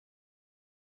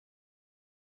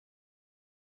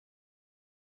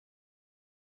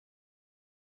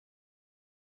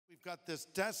We've got this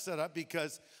desk set up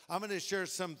because I'm going to share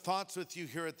some thoughts with you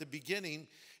here at the beginning.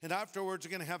 And afterwards,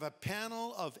 we're going to have a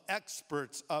panel of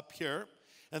experts up here.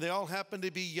 And they all happen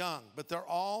to be young, but they're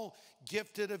all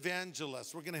gifted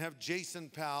evangelists. We're going to have Jason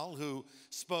Powell, who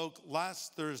spoke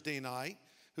last Thursday night,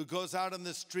 who goes out on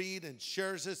the street and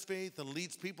shares his faith and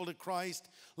leads people to Christ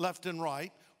left and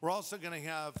right. We're also going to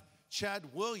have Chad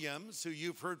Williams, who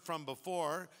you've heard from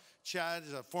before. Chad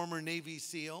is a former Navy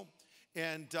SEAL.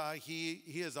 And he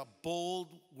is a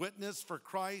bold witness for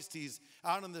Christ. He's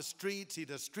out on the streets. He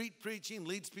does street preaching,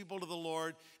 leads people to the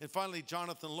Lord. And finally,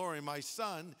 Jonathan Laurie, my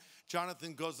son.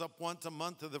 Jonathan goes up once a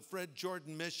month to the Fred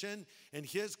Jordan Mission, and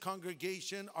his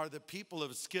congregation are the people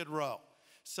of Skid Row.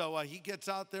 So he gets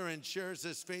out there and shares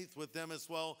his faith with them as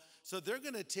well. So they're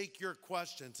going to take your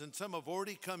questions, and some have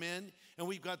already come in, and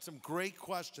we've got some great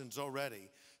questions already.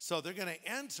 So they're going to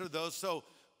answer those. So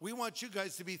we want you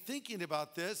guys to be thinking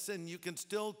about this, and you can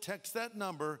still text that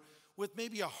number with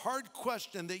maybe a hard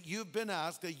question that you've been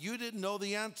asked that you didn't know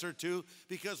the answer to,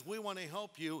 because we want to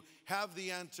help you have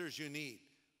the answers you need.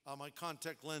 My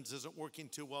contact lens isn't working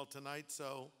too well tonight,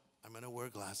 so I'm going to wear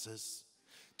glasses.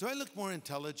 Do I look more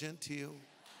intelligent to you?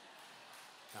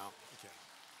 No, okay.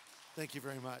 Thank you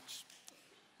very much.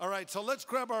 All right, so let's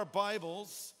grab our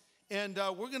Bibles, and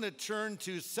we're going to turn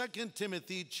to 2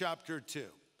 Timothy chapter 2.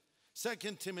 2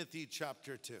 Timothy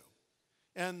chapter 2.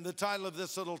 And the title of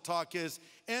this little talk is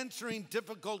Answering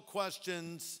Difficult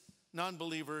Questions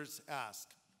Non-Believers Ask.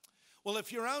 Well,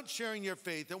 if you're out sharing your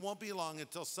faith, it won't be long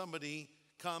until somebody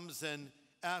comes and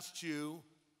asks you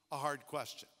a hard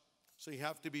question. So you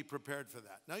have to be prepared for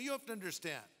that. Now you have to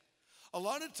understand, a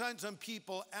lot of times when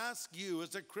people ask you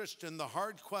as a Christian the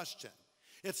hard question,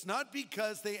 it's not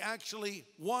because they actually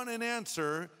want an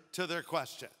answer to their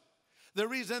question. The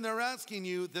reason they're asking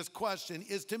you this question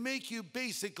is to make you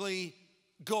basically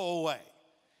go away.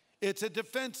 It's a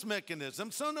defense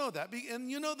mechanism, so know that. And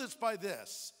you know this by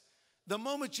this. The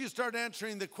moment you start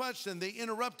answering the question, they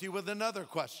interrupt you with another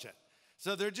question.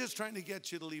 So they're just trying to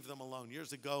get you to leave them alone.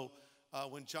 Years ago,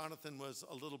 when Jonathan was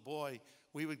a little boy,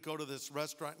 we would go to this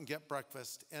restaurant and get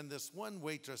breakfast. And this one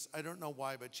waitress, I don't know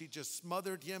why, but she just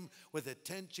smothered him with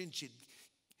attention. She'd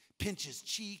pinch his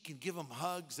cheek and give him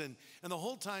hugs. And the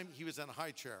whole time he was in a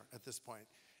high chair at this point.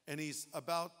 And he's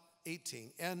about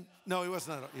 18. And no, he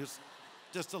wasn't. He was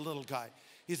just a little guy.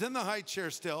 He's in the high chair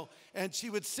still. And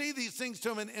she would say these things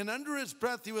to him. And under his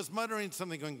breath, he was muttering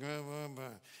something, going,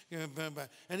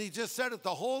 and he just said it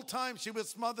the whole time. She was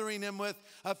smothering him with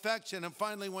affection. And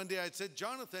finally, one day I said,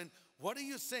 Jonathan, what are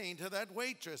you saying to that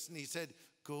waitress? And he said,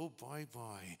 go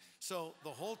bye-bye. So the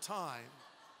whole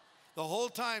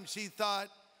time she thought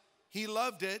he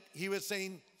loved it. He was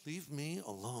saying, leave me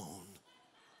alone.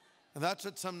 And that's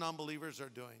what some non-believers are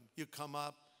doing. You come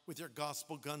up with your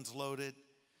gospel guns loaded.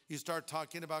 You start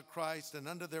talking about Christ, and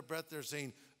under their breath, they're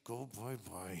saying, go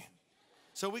bye-bye.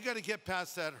 So we got to get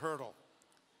past that hurdle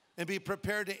and be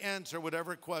prepared to answer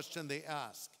whatever question they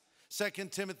ask. 2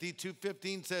 Timothy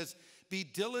 2:15 says, be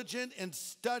diligent and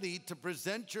study to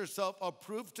present yourself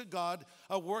approved to God,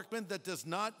 a workman that does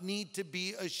not need to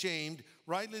be ashamed,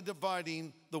 rightly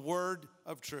dividing the word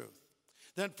of truth.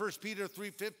 Then 1 Peter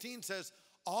 3:15 says,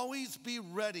 always be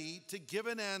ready to give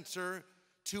an answer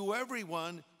to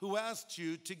everyone who asks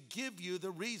you to give you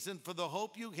the reason for the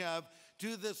hope you have.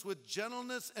 Do this with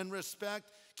gentleness and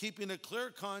respect, keeping a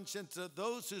clear conscience, that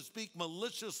those who speak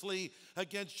maliciously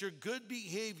against your good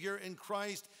behavior in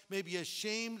Christ may be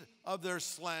ashamed of their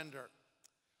slander.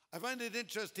 I find it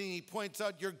interesting, he points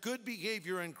out your good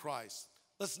behavior in Christ.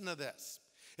 Listen to this.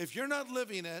 If you're not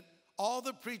living it, all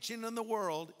the preaching in the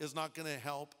world is not going to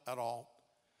help at all.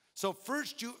 So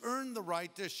first, you earn the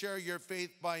right to share your faith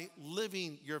by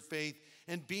living your faith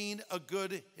and being a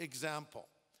good example.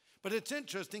 But it's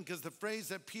interesting because the phrase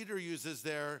that Peter uses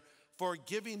there for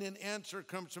giving an answer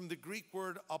comes from the Greek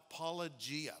word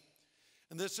apologia.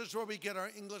 And this is where we get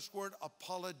our English word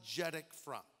apologetic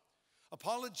from.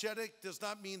 Apologetic does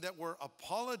not mean that we're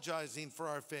apologizing for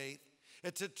our faith.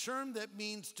 It's a term that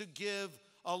means to give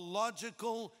a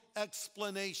logical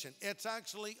explanation. It's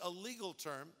actually a legal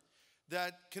term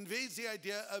that conveys the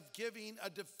idea of giving a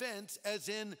defense as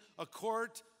in a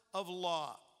court of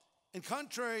law. And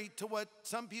contrary to what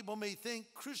some people may think,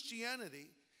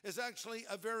 Christianity is actually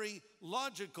a very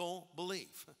logical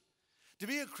belief. To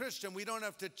be a Christian, we don't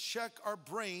have to check our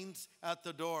brains at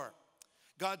the door.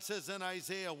 God says in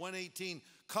Isaiah 1:18,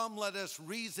 come let us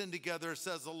reason together,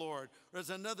 says the Lord. Or as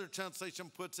another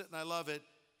translation puts it, and I love it,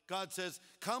 God says,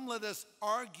 come let us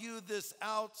argue this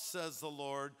out, says the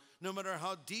Lord. No matter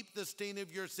how deep the stain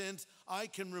of your sins, I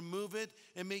can remove it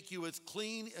and make you as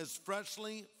clean as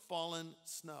freshly fallen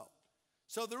snow.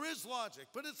 So there is logic,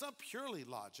 but it's not purely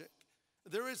logic.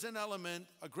 There is an element,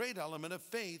 a great element of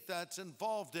faith that's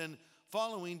involved in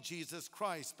following Jesus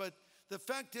Christ. But the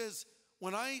fact is,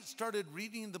 when I started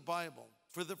reading the Bible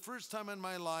for the first time in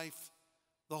my life,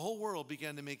 the whole world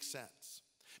began to make sense.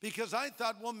 Because I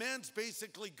thought, well, man's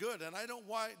basically good, and I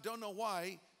don't know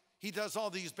why he does all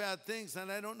these bad things,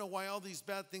 and I don't know why all these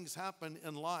bad things happen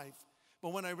in life.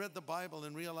 But when I read the Bible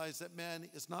and realized that man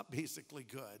is not basically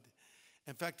good,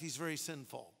 in fact, he's very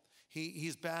sinful.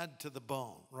 He's bad to the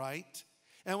bone, right?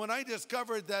 And when I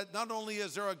discovered that not only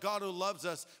is there a God who loves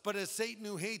us, but a Satan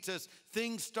who hates us,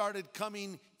 things started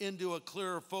coming into a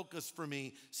clearer focus for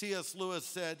me. C.S. Lewis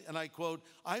said, and I quote,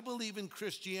 "I believe in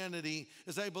Christianity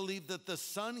as I believe that the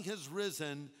sun has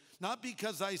risen, not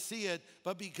because I see it,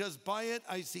 but because by it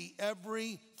I see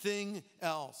everything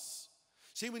else."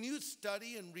 See, when you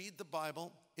study and read the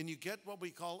Bible and you get what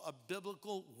we call a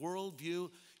biblical worldview,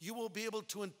 you will be able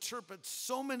to interpret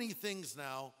so many things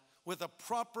now with a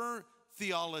proper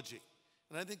theology.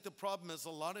 And I think the problem is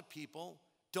a lot of people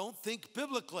don't think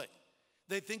biblically.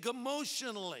 They think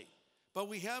emotionally. But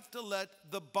we have to let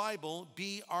the Bible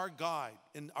be our guide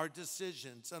in our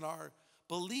decisions and our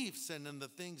beliefs and in the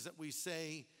things that we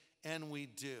say and we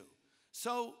do.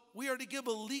 So we are to give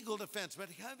a legal defense. But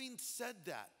having said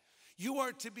that, you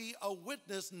are to be a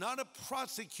witness, not a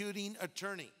prosecuting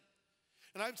attorney.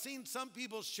 And I've seen some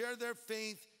people share their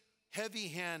faith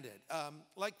heavy-handed,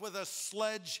 like with a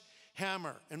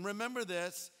sledgehammer. And remember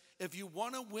this, if you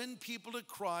want to win people to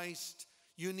Christ,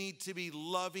 you need to be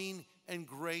loving and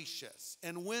gracious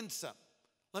and winsome.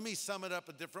 Let me sum it up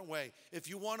a different way. If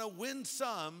you want to win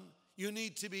some, you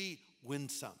need to be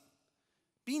winsome.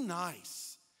 Be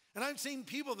nice. And I've seen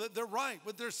people that they're right,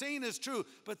 what they're saying is true,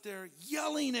 but they're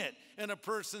yelling it in a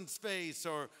person's face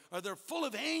or they're full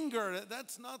of anger.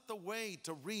 That's not the way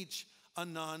to reach a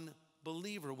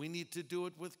non-believer. We need to do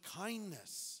it with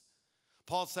kindness.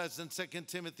 Paul says in 2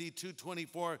 Timothy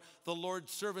 2:24, the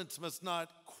Lord's servants must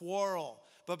not quarrel,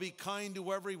 but be kind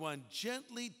to everyone,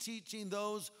 gently teaching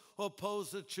those who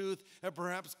oppose the truth, and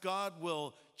perhaps God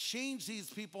will change these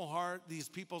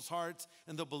people's hearts,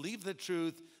 and they'll believe the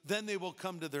truth, then they will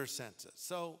come to their senses.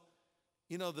 So,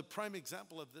 the prime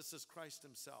example of this is Christ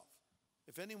himself.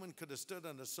 If anyone could have stood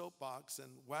on a soapbox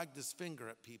and wagged his finger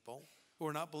at people who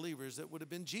are not believers, it would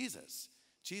have been Jesus.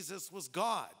 Jesus was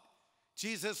God.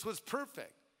 Jesus was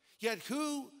perfect. Yet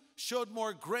who showed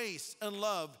more grace and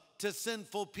love to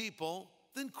sinful people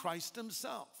than Christ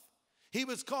himself? He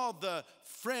was called the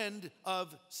friend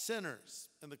of sinners.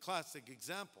 And the classic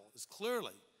example is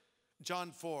clearly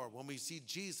John 4, when we see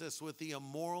Jesus with the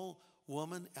immoral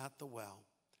woman at the well.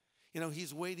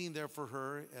 He's waiting there for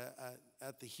her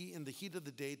in the heat of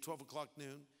the day, 12 o'clock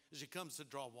noon, as she comes to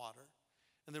draw water.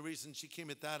 And the reason she came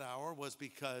at that hour was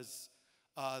because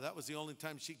that was the only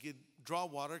time she could draw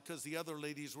water, because the other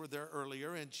ladies were there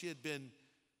earlier, and she had been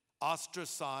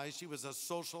ostracized. She was a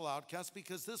social outcast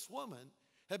because this woman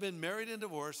had been married and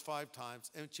divorced 5 times,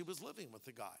 and she was living with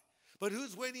the guy. But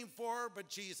who's waiting for her but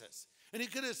Jesus? And he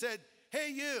could have said, "Hey,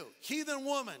 you, heathen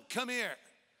woman, come here.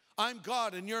 I'm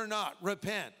God and you're not.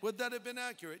 Repent." Would that have been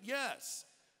accurate? Yes.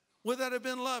 Would that have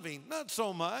been loving? Not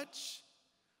so much.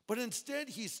 But instead,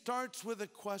 he starts with a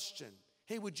question.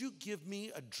 Hey, would you give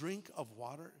me a drink of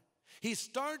water? He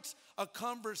starts a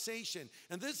conversation.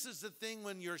 And this is the thing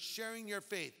when you're sharing your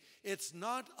faith. It's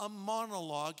not a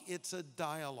monologue, it's a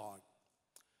dialogue.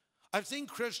 I've seen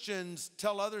Christians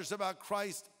tell others about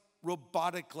Christ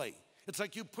robotically. It's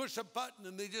like you push a button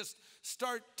and they just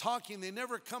start talking. They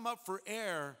never come up for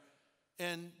air.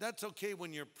 And that's okay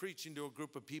when you're preaching to a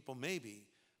group of people, maybe.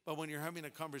 But when you're having a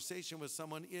conversation with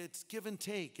someone, it's give and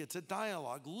take. It's a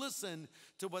dialogue. Listen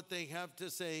to what they have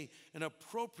to say and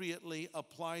appropriately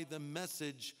apply the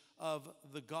message of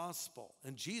the gospel.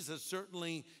 And Jesus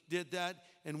certainly did that,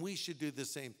 and we should do the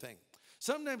same thing.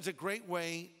 Sometimes a great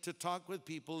way to talk with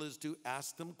people is to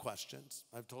ask them questions.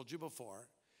 I've told you before,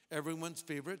 everyone's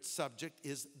favorite subject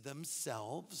is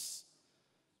themselves.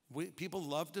 People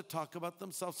love to talk about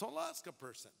themselves. So I'll ask a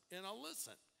person, and I'll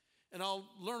listen, and I'll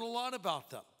learn a lot about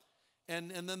them.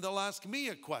 And then they'll ask me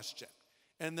a question,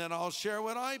 and then I'll share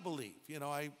what I believe.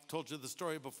 I told you the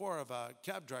story before of a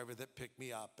cab driver that picked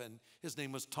me up, and his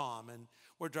name was Tom, and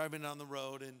we're driving down the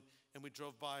road, and we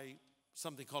drove by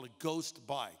something called a ghost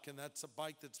bike, and that's a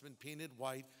bike that's been painted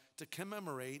white to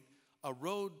commemorate a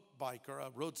road biker,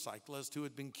 a road cyclist who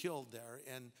had been killed there.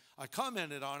 And I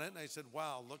commented on it, and I said,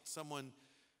 wow, look, someone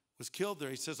was killed there.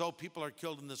 He says, oh, people are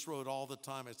killed in this road all the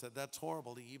time. I said, that's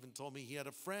horrible. He even told me he had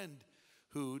a friend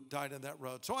who died on that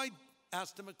road. So I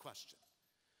asked him a question.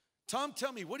 Tom,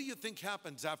 tell me, what do you think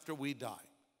happens after we die?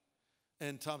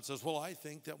 And Tom says, well, I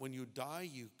think that when you die,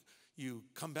 you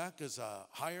come back as a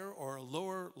higher or a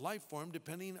lower life form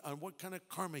depending on what kind of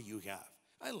karma you have.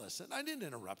 I listened. I didn't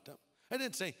interrupt him. I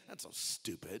didn't say, that's so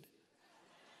stupid.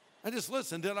 I just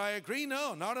listened. Did I agree?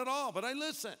 No, not at all, but I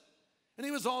listened. And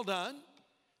he was all done.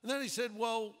 And then he said,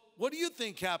 well, what do you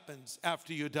think happens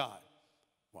after you die?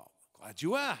 Well, glad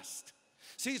you asked.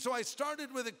 See, so I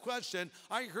started with a question.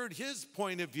 I heard his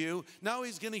point of view. Now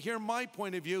he's going to hear my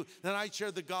point of view. Then I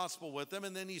shared the gospel with him.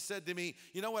 And then he said to me,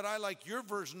 you know what? I like your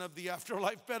version of the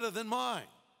afterlife better than mine.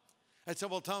 I said,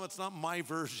 well, Tom, it's not my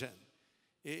version.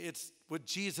 It's what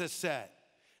Jesus said.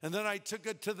 And then I took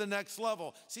it to the next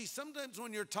level. See, sometimes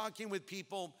when you're talking with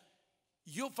people,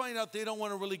 you'll find out they don't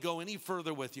want to really go any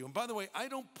further with you. And by the way, I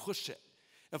don't push it.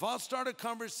 If I'll start a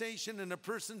conversation and a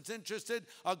person's interested,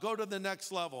 I'll go to the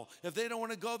next level. If they don't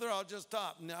want to go there, I'll just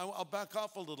stop. And I'll back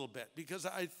off a little bit because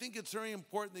I think it's very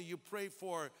important that you pray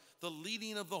for the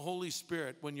leading of the Holy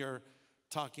Spirit when you're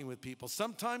talking with people.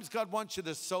 Sometimes God wants you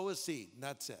to sow a seed, and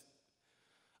that's it.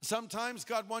 Sometimes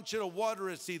God wants you to water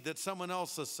a seed that someone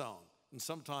else has sown. And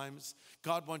sometimes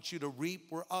God wants you to reap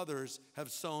where others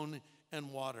have sown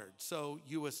and watered. So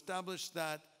you establish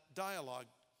that dialogue.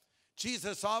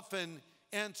 Jesus often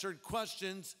answered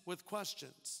questions with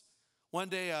questions. One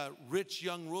day, a rich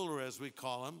young ruler, as we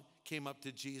call him, came up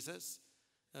to Jesus.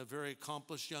 A very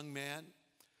accomplished young man,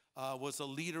 was a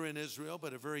leader in Israel,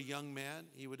 but a very young man.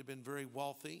 He would have been very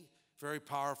wealthy, very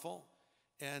powerful.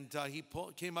 And he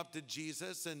came up to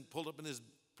Jesus and pulled up in his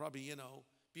probably,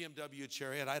 BMW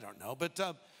chariot, I don't know, but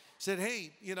said,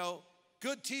 hey,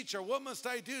 good teacher, what must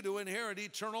I do to inherit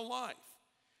eternal life?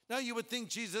 Now you would think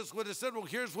Jesus would have said, well,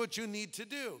 here's what you need to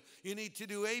do. You need to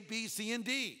do A, B, C, and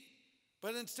D.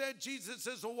 But instead, Jesus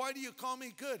says, well, why do you call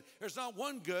me good? There's not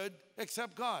one good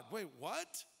except God. Wait,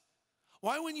 what?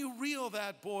 Why wouldn't you reel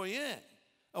that boy in?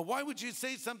 Why would you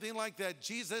say something like that?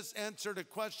 Jesus answered a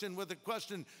question with a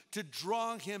question to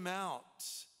draw him out.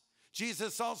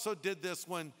 Jesus also did this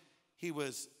when he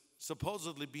was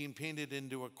supposedly being painted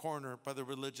into a corner by the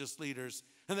religious leaders.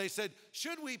 And they said,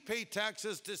 should we pay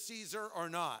taxes to Caesar or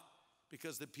not?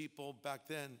 Because the people back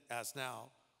then, as now,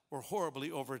 were horribly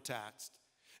overtaxed.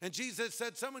 And Jesus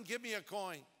said, someone give me a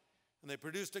coin. And they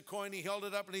produced a coin. He held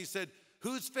it up and he said,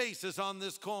 whose face is on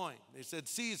this coin? They said,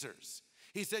 Caesar's.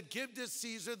 He said, give to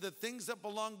Caesar the things that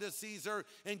belong to Caesar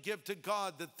and give to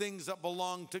God the things that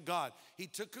belong to God. He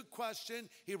took a question.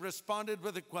 He responded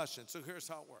with a question. So here's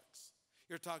how it works.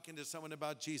 You're talking to someone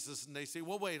about Jesus and they say,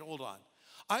 well, wait, hold on.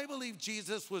 I believe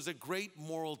Jesus was a great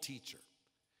moral teacher.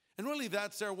 And really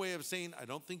that's their way of saying, I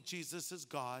don't think Jesus is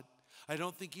God. I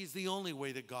don't think he's the only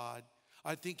way to God.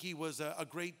 I think he was a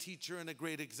great teacher and a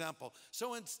great example.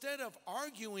 So instead of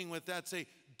arguing with that, say,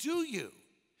 do you?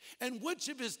 And which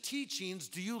of his teachings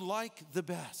do you like the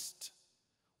best?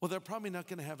 Well, they're probably not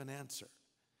going to have an answer.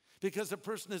 Because the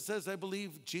person that says, I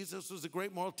believe Jesus was a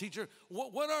great moral teacher,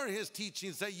 what are his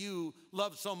teachings that you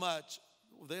love so much?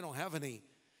 Well, they don't have any.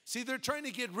 See, they're trying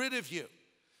to get rid of you.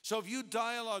 So if you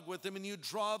dialogue with them and you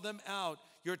draw them out,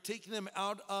 you're taking them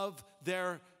out of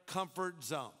their comfort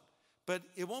zone. But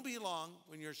it won't be long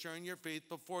when you're sharing your faith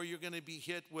before you're going to be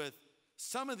hit with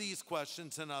some of these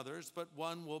questions and others, but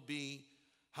one will be,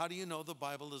 how do you know the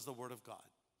Bible is the Word of God?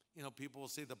 People will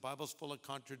say the Bible's full of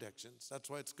contradictions. That's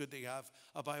why it's good to have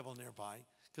a Bible nearby.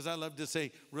 Because I love to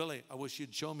say, really, I wish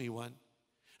you'd show me one.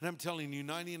 And I'm telling you,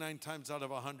 99 times out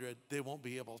of 100, they won't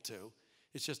be able to.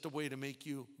 It's just a way to make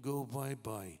you go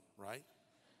bye-bye, right?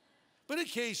 But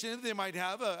occasionally, they might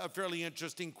have a fairly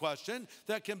interesting question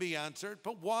that can be answered.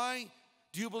 But why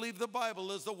do you believe the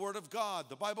Bible is the Word of God?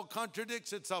 The Bible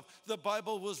contradicts itself. The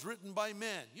Bible was written by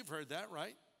men. You've heard that,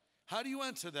 right? How do you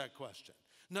answer that question?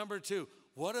 Number two,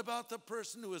 what about the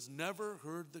person who has never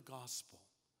heard the gospel?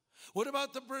 What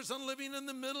about the person living in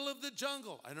the middle of the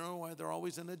jungle? I don't know why they're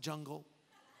always in a jungle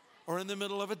or in the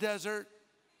middle of a desert.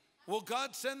 Will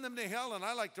God send them to hell? And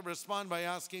I like to respond by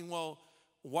asking, well,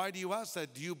 why do you ask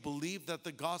that? Do you believe that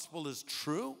the gospel is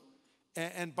true?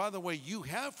 And by the way, you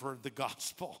have heard the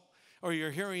gospel, or you're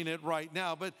hearing it right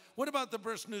now. But what about the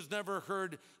person who's never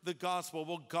heard the gospel?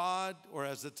 Will God, or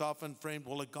as it's often framed,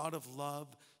 will a God of love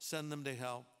send them to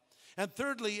hell? And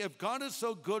thirdly, if God is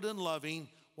so good and loving,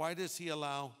 why does he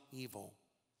allow evil?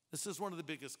 This is one of the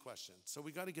biggest questions. So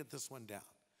we got to get this one down.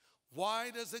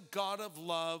 Why does a God of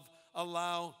love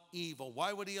allow evil?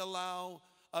 Why would he allow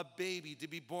a baby to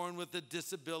be born with a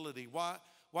disability?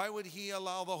 Why would he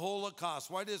allow the Holocaust?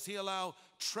 Why does he allow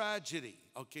tragedy?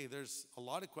 Okay, there's a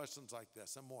lot of questions like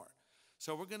this and more.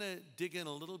 So we're going to dig in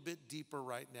a little bit deeper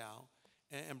right now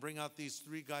and bring out these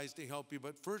three guys to help you.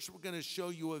 But first, we're going to show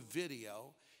you a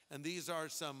video. And these are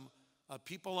some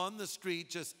people on the street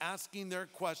just asking their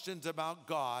questions about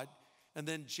God. And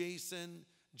then Jason,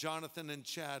 Jonathan, and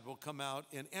Chad will come out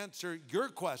and answer your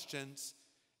questions.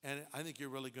 And I think you're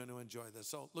really going to enjoy this.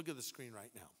 So look at the screen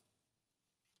right now.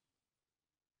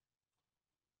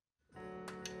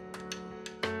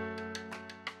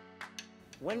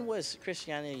 When was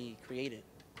Christianity created?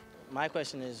 My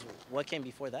question is, what came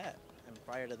before that and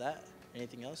prior to that?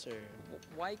 Anything else? Or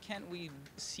why can't we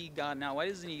see God now? Why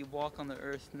doesn't he walk on the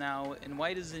earth now? And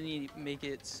why doesn't he make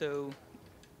it so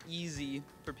easy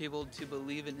for people to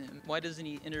believe in him? Why doesn't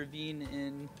he intervene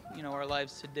in, our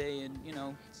lives today and,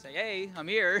 say, hey, I'm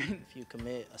here? If you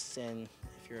commit a sin,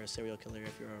 if you're a serial killer,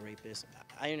 if you're a rapist,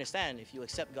 I understand if you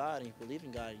accept God and you believe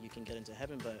in God, you can get into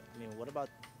heaven. But what about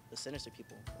the sinister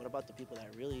people? What about the people that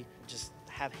really just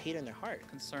have hate in their heart?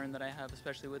 Concern that I have,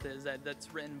 especially with it, is that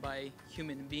that's written by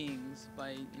human beings,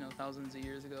 by thousands of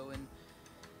years ago. And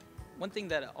one thing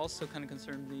that also kind of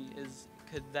concerned me is,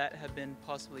 could that have been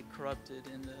possibly corrupted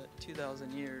in the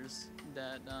 2,000 years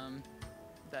that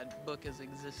that book has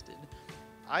existed?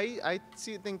 I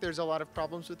think there's a lot of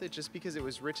problems with it just because it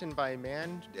was written by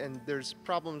man, and there's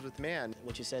problems with man.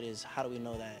 What you said is, how do we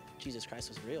know that Jesus Christ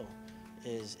was real?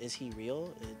 Is he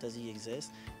real? Does he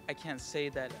exist? I can't say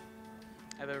that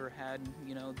I've ever had,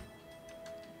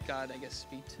 God, I guess,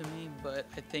 speak to me, but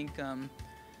I think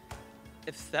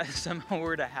if that somehow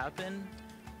were to happen,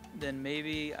 then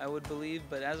maybe I would believe.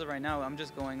 But as of right now, I'm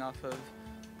just going off of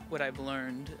what I've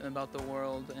learned about the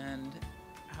world and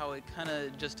how it kind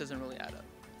of just doesn't really add up.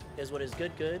 Is what is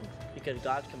good good because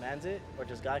God commands it, or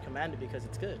does God command it because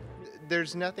it's good?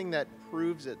 There's nothing that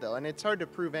proves it, though, and it's hard to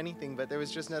prove anything, but there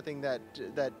was just nothing that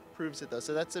proves it, though,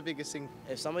 so that's the biggest thing.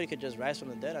 If somebody could just rise from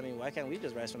the dead, why can't we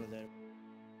just rise from the dead?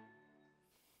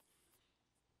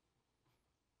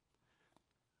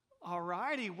 All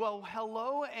righty, well,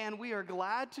 hello, and we are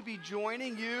glad to be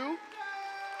joining you.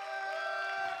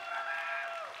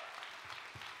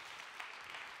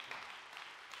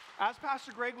 As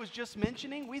Pastor Greg was just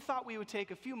mentioning, we thought we would take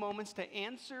a few moments to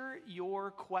answer your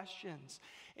questions.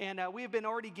 And we have been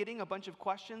already getting a bunch of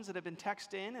questions that have been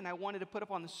texted in, and I wanted to put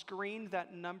up on the screen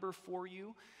that number for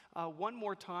you one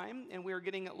more time. And we are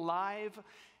getting live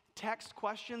text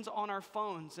questions on our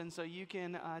phones, and so you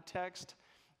can text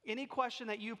any question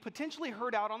that you potentially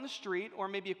heard out on the street, or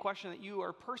maybe a question that you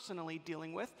are personally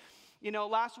dealing with.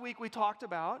 Last week we talked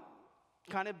about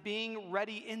kind of being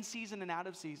ready in season and out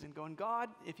of season, going, God,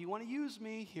 if you want to use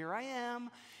me, here I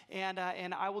am, and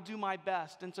I will do my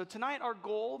best. And so tonight our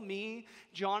goal, me,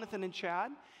 Jonathan, and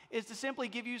Chad, is to simply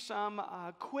give you some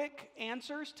quick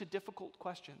answers to difficult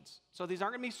questions. So these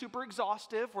aren't going to be super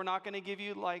exhaustive. We're not going to give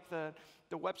you like the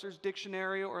Webster's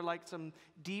Dictionary or like some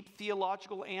deep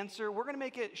theological answer. We're going to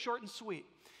make it short and sweet.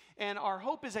 And our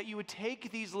hope is that you would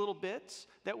take these little bits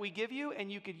that we give you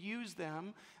and you could use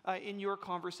them in your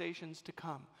conversations to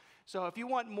come. So if you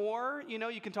want more,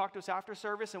 you can talk to us after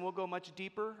service and we'll go much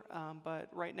deeper. But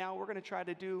right now we're going to try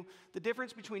to do the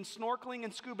difference between snorkeling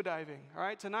and scuba diving. All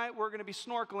right, tonight we're going to be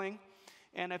snorkeling.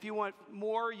 And if you want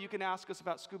more, you can ask us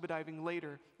about scuba diving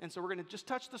later. And so we're going to just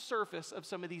touch the surface of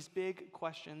some of these big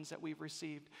questions that we've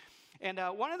received. And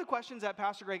one of the questions that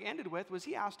Pastor Greg ended with was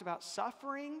he asked about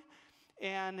suffering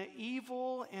and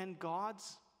evil and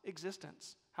God's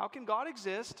existence. How can God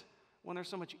exist when there's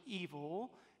so much evil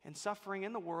and suffering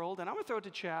in the world? And I'm going to throw it to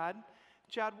Chad.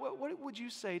 Chad, what would you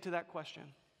say to that question?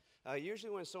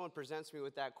 Usually when someone presents me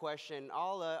with that question,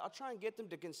 I'll try and get them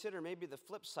to consider maybe the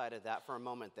flip side of that for a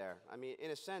moment there. I mean, in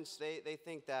a sense, they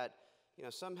think that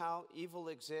somehow evil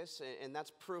exists, and that's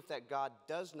proof that God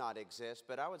does not exist.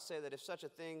 But I would say that if such a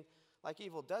thing like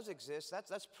evil does exist,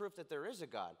 that's proof that there is a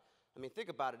God. I mean, think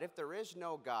about it. If there is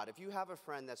no God, if you have a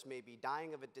friend that's maybe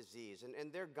dying of a disease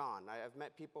and they're gone. I've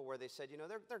met people where they said,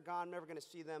 they're gone, I'm never going to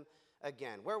see them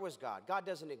again. Where was God? God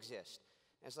doesn't exist.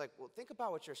 And it's like, well, think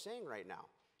about what you're saying right now.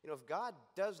 If God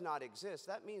does not exist,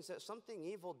 that means that something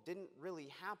evil didn't really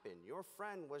happen. Your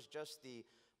friend was just the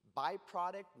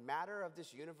byproduct matter of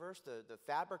this universe, the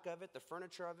fabric of it, the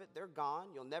furniture of it. They're gone.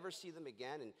 You'll never see them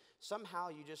again. And somehow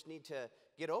you just need to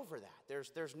get over that.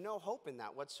 There's no hope in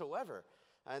that whatsoever.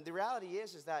 And the reality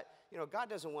is that, God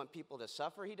doesn't want people to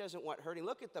suffer. He doesn't want hurting.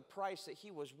 Look at the price that he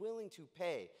was willing to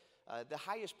pay, the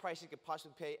highest price he could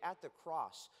possibly pay at the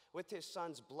cross with his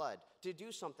son's blood to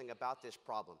do something about this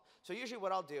problem. So usually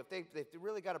what I'll do, if they've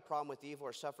really got a problem with evil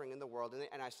or suffering in the world,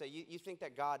 and I say, you think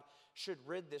that God should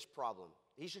rid this problem?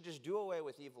 He should just do away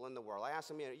with evil in the world. I ask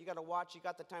him, you got a watch? You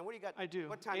got the time? What do you got? I do.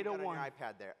 What time you got on your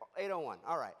iPad there? 8:01.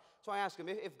 All right. So I ask him,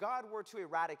 if God were to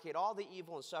eradicate all the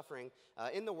evil and suffering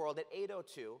in the world at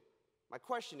 8:02, my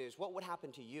question is, what would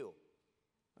happen to you?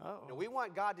 Oh. We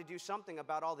want God to do something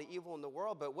about all the evil in the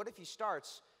world, but what if he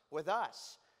starts with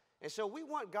us? And so we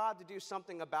want God to do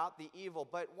something about the evil,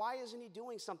 but why isn't he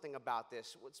doing something about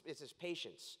this? It's his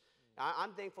patience.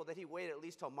 I'm thankful that he waited at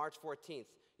least till March 14th,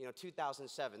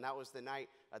 2007. That was the night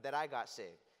that I got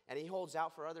saved. And he holds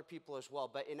out for other people as well.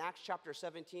 But in Acts chapter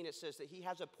 17, it says that he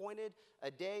has appointed a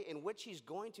day in which he's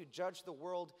going to judge the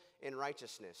world in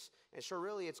righteousness. And so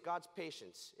really, it's God's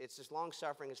patience. It's his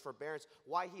long-suffering, his forbearance,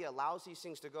 why he allows these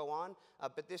things to go on.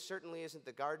 But this certainly isn't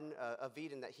the Garden of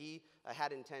Eden that he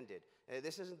had intended.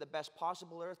 This isn't the best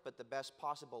possible earth, but the best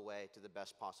possible way to the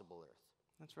best possible earth.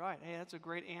 That's right. Hey, that's a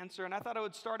great answer. And I thought I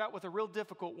would start out with a real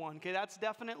difficult one. Okay, that's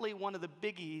definitely one of the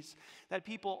biggies that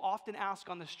people often ask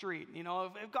on the street.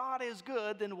 If God is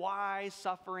good, then why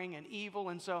suffering and evil?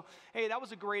 And so, hey, that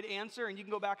was a great answer. And you can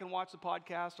go back and watch the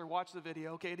podcast or watch the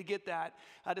video, okay, to get that,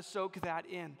 to soak that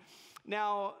in.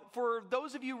 Now, for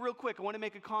those of you, real quick, I want to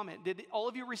make a comment. Did all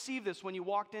of you receive this when you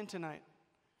walked in tonight?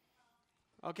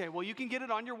 Okay, well, you can get it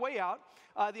on your way out.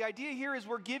 The idea here is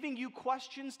we're giving you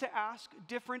questions to ask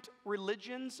different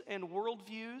religions and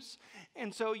worldviews.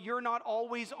 And so you're not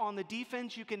always on the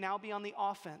defense. You can now be on the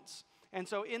offense. And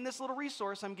so in this little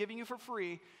resource I'm giving you for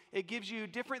free, it gives you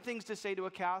different things to say to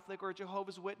a Catholic or a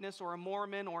Jehovah's Witness or a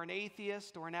Mormon or an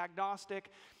atheist or an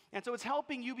agnostic. And so it's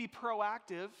helping you be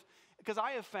proactive, because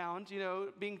I have found,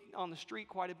 being on the street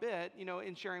quite a bit,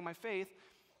 in sharing my faith,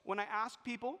 when I ask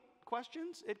people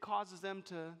questions, it causes them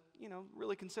to,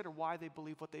 really consider why they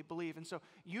believe what they believe. And so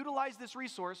utilize this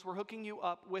resource. We're hooking you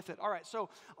up with it. All right, so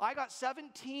I got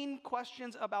 17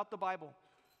 questions about the Bible.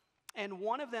 And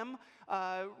one of them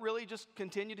really just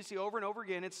continue to see over and over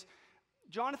again. It's,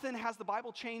 Jonathan, has the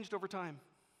Bible changed over time?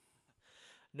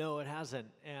 No, it hasn't.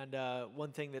 And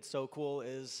one thing that's so cool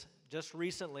is just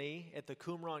recently at the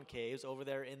Qumran Caves over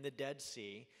there in the Dead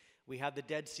Sea, we have the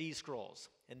Dead Sea Scrolls.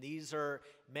 And these are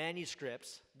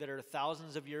manuscripts that are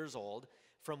thousands of years old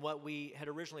from what we had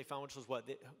originally found, which was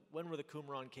when were the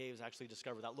Qumran Caves actually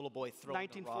discovered? That little boy throwing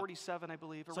 1947, I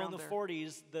believe, around there. So in the there.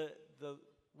 40s, the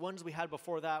ones we had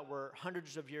before that were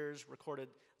hundreds of years recorded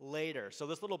later. So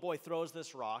this little boy throws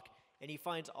this rock, and he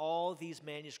finds all these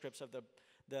manuscripts of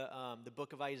the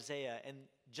book of Isaiah. And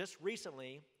just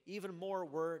recently, even more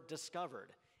were discovered,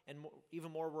 and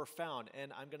even more were found.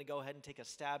 And I'm going to go ahead and take a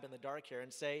stab in the dark here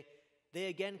and say, they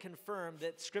again confirm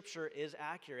that Scripture is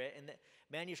accurate, and that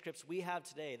manuscripts we have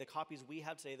today, the copies we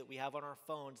have today that we have on our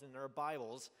phones and in our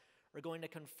Bibles, are going to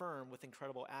confirm with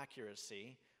incredible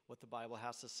accuracy what the Bible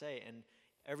has to say. And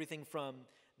everything from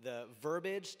the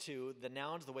verbiage to the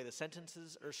nouns, the way the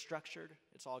sentences are structured,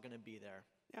 it's all going to be there.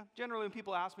 Yeah, generally when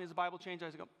people ask me, has the Bible changed? I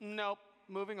just go, nope,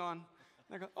 moving on.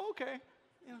 They go, okay,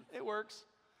 it works.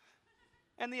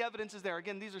 And the evidence is there.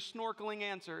 Again, these are snorkeling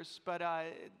answers, but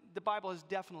the Bible has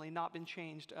definitely not been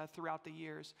changed throughout the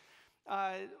years.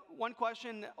 One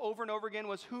question over and over again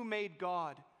was, who made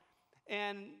God?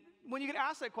 And when you get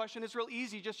asked that question, it's real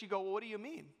easy. Just you go, well, what do you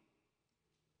mean?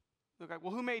 They're like,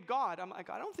 well, who made God? I'm like,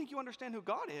 I don't think you understand who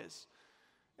God is.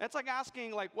 That's like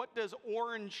asking, what does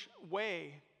orange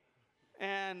weigh?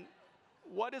 And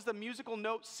what does the musical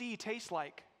note C taste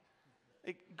like?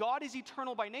 God is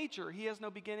eternal by nature. He has no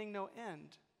beginning, no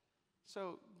end.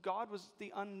 So God was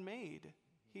the unmade.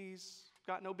 He's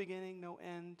got no beginning, no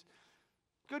end.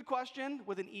 Good question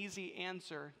with an easy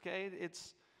answer, okay?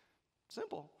 It's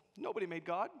simple. Nobody made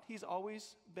God. He's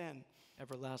always been.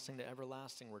 Everlasting to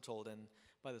everlasting, we're told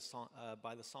by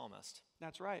the psalmist.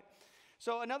 That's right.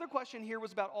 So another question here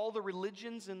was about all the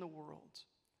religions in the world.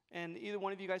 And either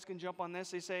one of you guys can jump on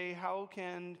this. They say, how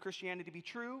can Christianity be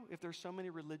true if there's so many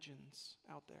religions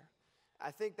out there? I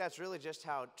think that's really just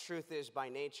how truth is by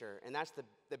nature. And that's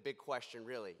the big question,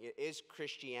 really. Is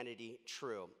Christianity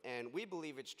true? And we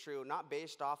believe it's true, not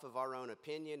based off of our own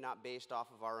opinion, not based off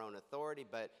of our own authority,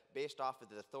 but based off of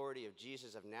the authority of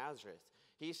Jesus of Nazareth.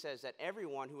 He says that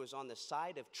everyone who is on the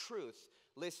side of truth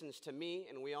listens to me,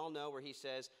 and we all know where he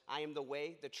says, I am the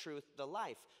way, the truth, the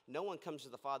life. No one comes to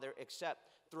the Father except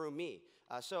through me.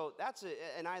 So that's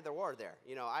an either or there.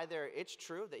 Either it's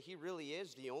true that he really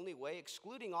is the only way,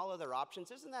 excluding all other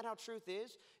options. Isn't that how truth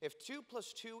is? If 2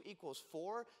 + 2 =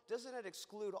 4, doesn't it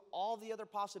exclude all the other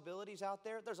possibilities out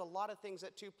there? There's a lot of things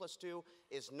that 2 + 2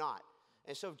 is not.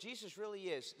 And so if Jesus really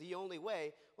is the only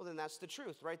way, well, then that's the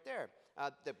truth right there.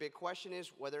 The big question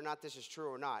is whether or not this is true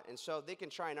or not. And so they can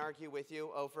try and argue with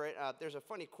you over it. There's a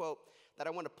funny quote that I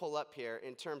want to pull up here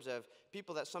in terms of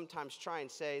people that sometimes try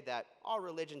and say that all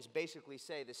religions basically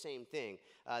say the same thing.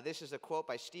 This is a quote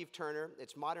by Steve Turner.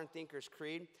 It's Modern Thinker's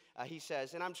Creed. He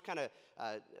says, and I'm just kind of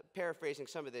paraphrasing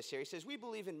some of this here. He says, we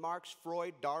believe in Marx,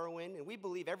 Freud, Darwin, and we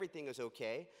believe everything is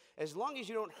okay as long as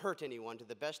you don't hurt anyone to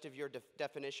the best of your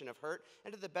definition of hurt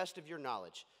and to the best of your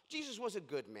knowledge. Jesus was a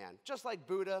good man, just like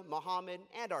Buddha, Muhammad,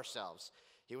 and ourselves.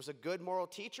 He was a good moral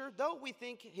teacher, though we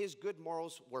think his good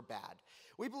morals were bad.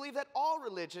 We believe that all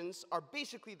religions are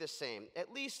basically the same,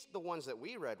 at least the ones that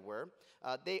we read were.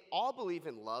 They all believe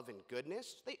in love and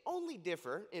goodness. They only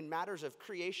differ in matters of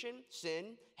creation,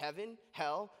 sin, heaven,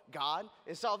 hell, God,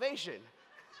 and salvation.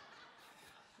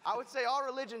 I would say all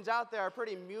religions out there are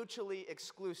pretty mutually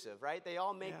exclusive, right? They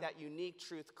all make that unique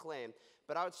truth claim.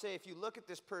 But I would say if you look at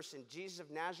this person, Jesus of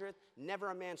Nazareth,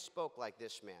 never a man spoke like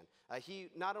this man. He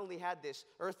not only had this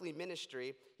earthly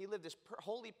ministry, he lived this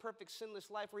holy, perfect,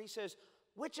 sinless life where he says,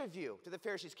 which of you, to the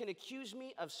Pharisees, can accuse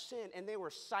me of sin? And they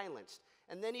were silenced.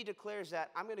 And then he declares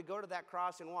that I'm going to go to that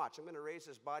cross and watch. I'm going to raise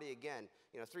this body again,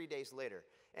 3 days later.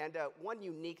 And one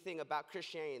unique thing about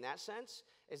Christianity in that sense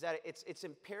is that it's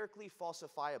empirically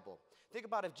falsifiable. Think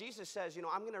about if Jesus says,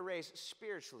 I'm going to raise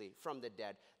spiritually from the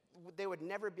dead. They would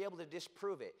never be able to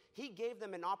disprove it. He gave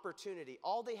them an opportunity.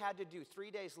 All they had to do 3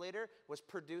 days later was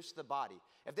produce the body.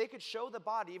 If they could show the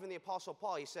body, even the Apostle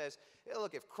Paul, he says, hey,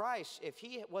 look, if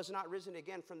he was not risen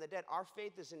again from the dead, our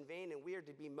faith is in vain and we are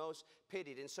to be most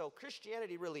pitied. And so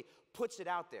Christianity really puts it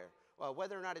out there.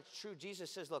 Whether or not it's true, Jesus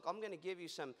says, look, I'm going to give you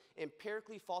some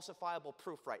empirically falsifiable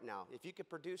proof right now. If you could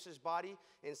produce his body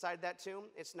inside that tomb,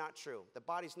 it's not true. The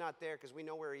body's not there because we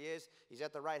know where he is. He's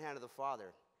at the right hand of the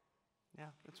Father. Yeah,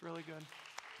 that's really good.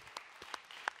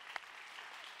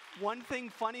 One thing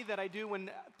funny that I do when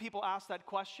people ask that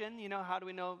question, how do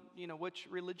we know, which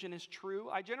religion is true?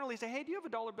 I generally say, hey, do you have a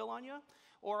dollar bill on you?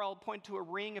 Or I'll point to a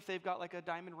ring if they've got like a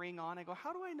diamond ring on. I go,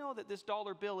 how do I know that this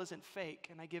dollar bill isn't fake?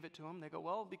 And I give it to them. They go,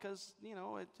 well, because,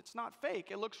 it's not fake.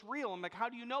 It looks real. I'm like, how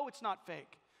do you know it's not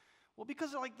fake? Well,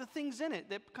 because like the things in it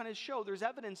that kind of show, there's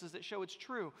evidences that show it's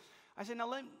true. I say,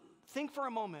 now think for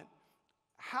a moment.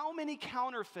 How many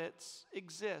counterfeits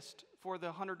exist for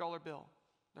the $100 bill?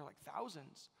 They're like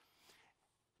thousands.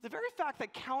 The very fact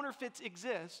that counterfeits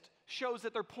exist shows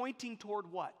that they're pointing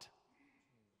toward what?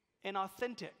 An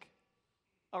authentic,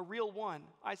 a real one.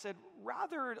 I said,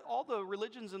 rather, all the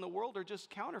religions in the world are just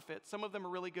counterfeits. Some of them are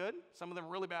really good, some of them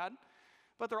are really bad,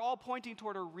 but they're all pointing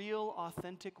toward a real,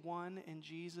 authentic one. And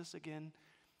Jesus, again,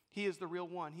 he is the real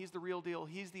one. He's the real deal.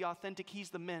 He's the authentic. He's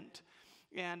the mint.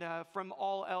 And from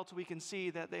all else, we can see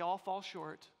that they all fall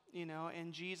short,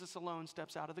 and Jesus alone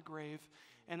steps out of the grave.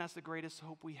 And that's the greatest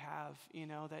hope we have,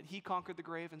 that he conquered the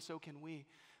grave, and so can we,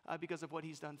 because of what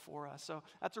he's done for us. So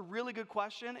that's a really good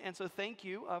question. And so thank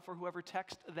you for whoever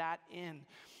texted that in.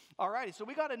 All righty, so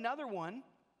we got another one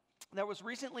that was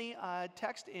recently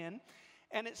texted in.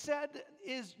 And it said,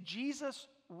 is Jesus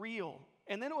real?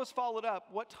 And then it was followed up,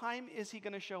 what time is he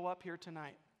going to show up here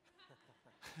tonight?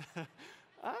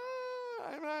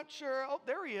 I'm not sure. Oh,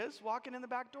 there he is, walking in the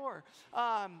back door.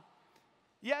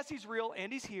 Yes, he's real,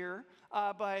 and he's here.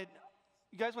 But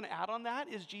you guys want to add on that?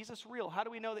 Is Jesus real? How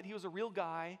do we know that he was a real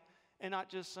guy and not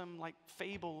just some like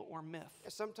fable or myth?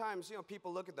 Sometimes,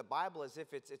 people look at the Bible as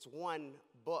if it's one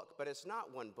book, but it's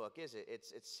not one book, is it?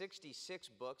 It's 66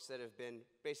 books that have been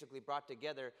basically brought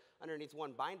together underneath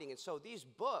one binding. And so these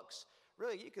books,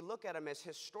 really, you can look at them as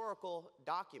historical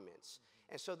documents.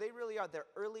 And so they really are the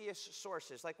earliest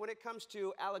sources. Like when it comes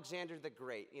to Alexander the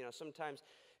Great, sometimes,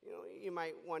 you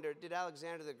might wonder, did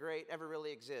Alexander the Great ever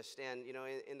really exist? And,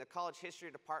 in the college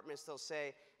history departments, they'll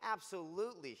say,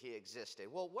 absolutely he existed.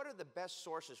 Well, what are the best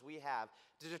sources we have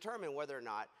to determine whether or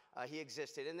not he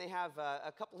existed? And they have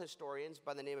a couple historians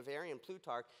by the name of Arrian and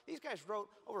Plutarch. These guys wrote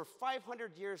over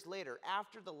 500 years later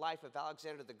after the life of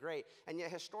Alexander the Great. And yet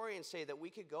historians say that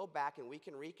we could go back and we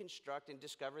can reconstruct and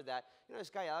discover that, this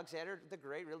guy Alexander the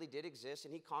Great really did exist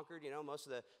and he conquered, most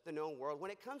of the known world. When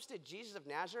it comes to Jesus of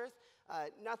Nazareth,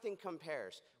 nothing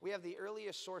compares. We have the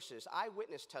earliest sources,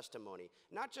 eyewitness testimony.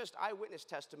 Not just eyewitness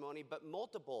testimony, but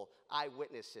multiple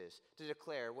eyewitnesses to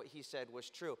declare what he said was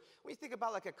true. When you think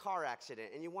about like a car accident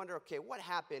and you wonder, okay, what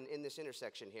happened in this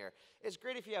intersection here? It's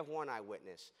great if you have one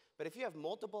eyewitness. But if you have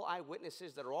multiple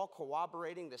eyewitnesses that are all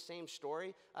corroborating the same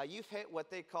story, you've hit what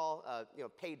they call,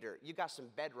 pay dirt. You got some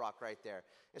bedrock right there.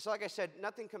 And so like I said,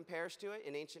 nothing compares to it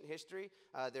in ancient history.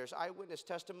 There's eyewitness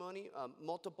testimony,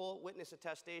 multiple witness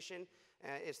attestation.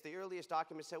 It's the earliest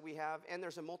documents that we have, and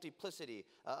there's a multiplicity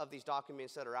of these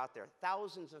documents that are out there.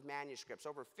 Thousands of manuscripts,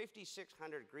 over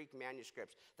 5,600 Greek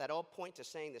manuscripts that all point to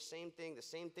saying the same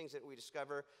things that we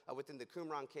discover within the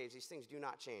Qumran caves. These things do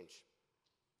not change.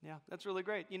 Yeah, that's really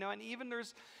great. And even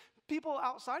there's people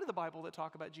outside of the Bible that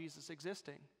talk about Jesus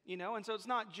existing, you know, and so it's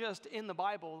not just in the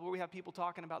Bible where we have people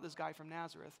talking about this guy from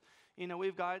Nazareth. You know,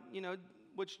 we've got, you know,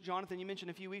 which Jonathan, you mentioned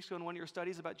a few weeks ago in one of your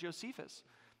studies about Josephus.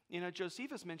 You know,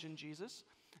 Josephus mentioned Jesus.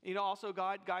 You know, also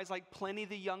got guys like Pliny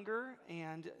the Younger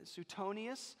and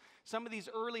Suetonius, some of these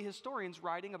early historians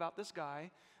writing about this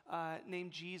guy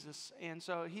named Jesus. And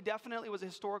so he definitely was a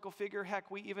historical figure.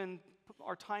 Heck, we even,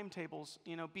 our timetables,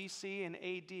 you know, BC and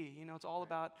AD, you know, it's all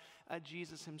about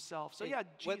Jesus himself. So yeah,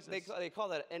 Jesus. They call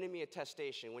that enemy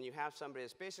attestation, when you have somebody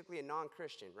that's basically a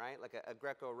non-Christian, right? Like a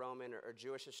Greco-Roman or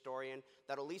Jewish historian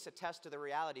that'll at least attest to the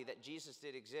reality that Jesus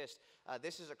did exist.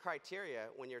 This is a criteria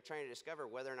when you're trying to discover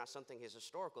whether or not something is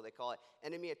historical. They call it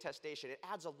enemy attestation. It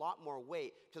adds a lot more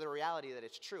weight to the reality that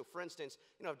it's true. For instance,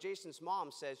 you know, if Jason's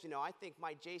mom says, you know, I think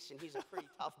my Jason, he's a pretty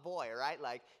tough boy, right?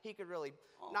 Like, he could really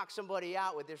knock somebody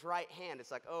out with his right hand.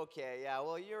 It's like, okay, yeah,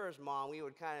 well, yours, Mom, we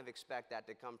would kind of expect that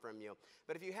to come from you.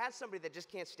 But if you had somebody that just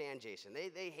can't stand Jason,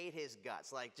 they hate his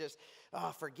guts, like just,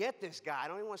 oh, forget this guy. I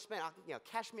don't even want to spend, you know,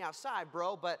 cash me outside,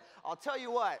 bro. But I'll tell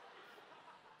you what,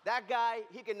 that guy,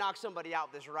 he can knock somebody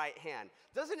out with his right hand.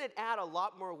 Doesn't it add a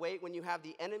lot more weight when you have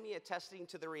the enemy attesting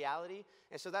to the reality?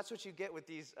 And so that's what you get with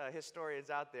these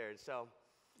historians out there. And so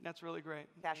that's really great.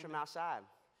 Cash them outside.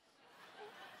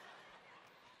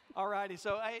 All righty.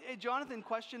 So, Jonathan,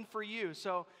 question for you.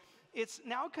 So, it's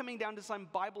now coming down to some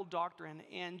Bible doctrine,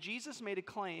 and Jesus made a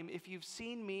claim, if you've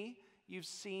seen me, you've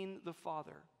seen the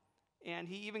Father. And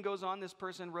he even goes on, this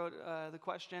person wrote the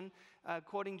question,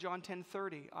 quoting John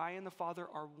 10:30, I and the Father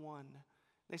are one.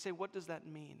 They say, what does that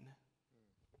mean?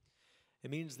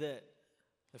 It means that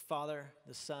the Father,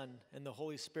 the Son, and the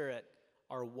Holy Spirit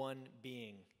are one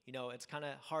being. You know, it's kind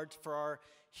of hard for our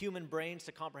human brains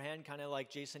to comprehend, kind of like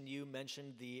Jason, you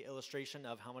mentioned the illustration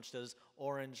of how much does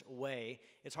orange weigh.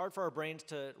 It's hard for our brains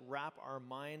to wrap our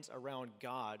minds around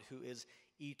God, who is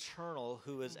eternal,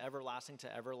 who is everlasting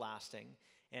to everlasting,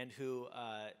 and who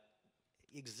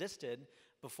existed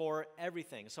before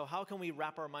everything. So how can we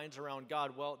wrap our minds around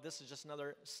God? Well, this is just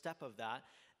another step of that,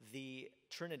 the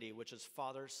Trinity, which is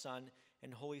Father, Son,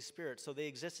 and Holy Spirit. So they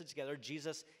existed together.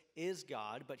 Jesus is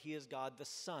God, but he is God the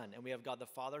Son. And we have God the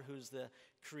Father, who's the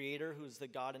creator, who's the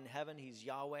God in heaven. He's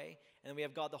Yahweh. And then we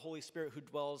have God the Holy Spirit, who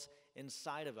dwells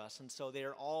inside of us. And so they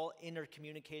are all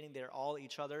intercommunicating. They're all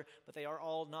each other, but they are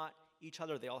all not each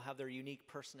other. They all have their unique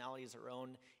personalities, their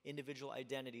own individual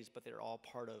identities, but they're all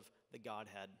part of the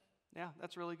Godhead. Yeah,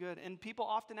 that's really good. And people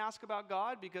often ask about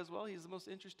God because, well, he's the most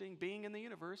interesting being in the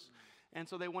universe. And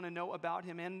so they want to know about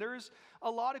him. And there's a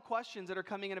lot of questions that are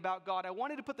coming in about God. I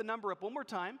wanted to put the number up one more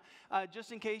time,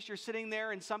 just in case you're sitting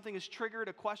there and something has triggered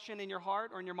a question in your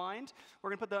heart or in your mind.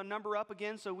 We're going to put the number up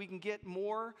again so we can get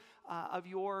more of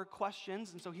your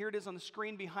questions. And so here it is on the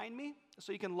screen behind me.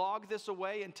 So you can log this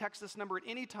away and text this number at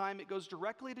any time. It goes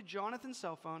directly to Jonathan's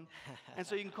cell phone. And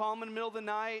so you can call him in the middle of the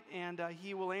night and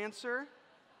he will answer.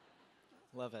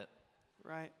 Love it.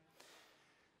 Right.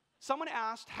 Someone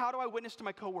asked, how do I witness to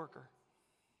my coworker?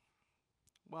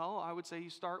 Well, I would say you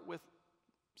start with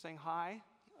saying, hi,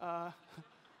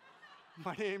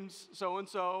 my name's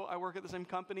so-and-so. I work at the same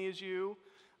company as you.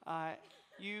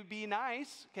 You be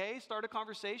nice, okay? Start a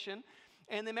conversation.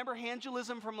 And then remember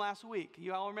Hangelism from last week.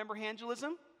 You all remember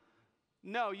Hangelism?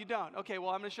 No, you don't. Okay,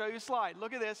 well, I'm going to show you a slide.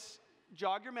 Look at this.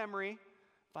 Jog your memory.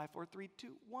 5, 4, 3, 2,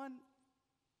 1.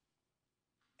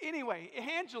 Anyway,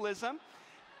 Hangelism,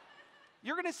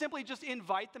 you're going to simply just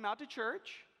invite them out to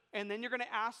church. And then you're going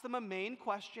to ask them a main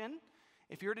question.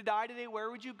 If you were to die today,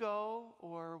 where would you go?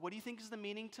 Or what do you think is the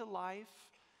meaning to life?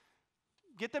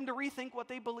 Get them to rethink what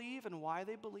they believe and why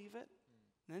they believe it.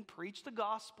 And then preach the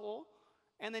gospel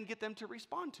and then get them to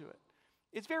respond to it.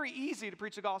 It's very easy to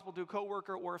preach the gospel to a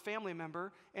coworker or a family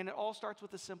member, and it all starts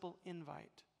with a simple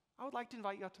invite. I would like to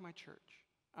invite you out to my church.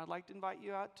 I'd like to invite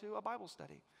you out to a Bible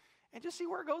study. And just see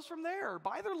where it goes from there.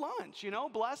 Buy their lunch, you know,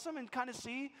 bless them and kind of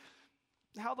see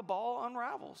how the ball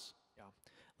unravels. Yeah.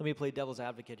 Let me play devil's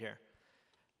advocate here.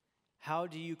 How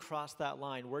do you cross that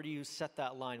line? Where do you set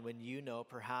that line when you know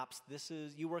perhaps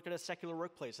you work at a secular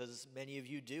workplace, as many of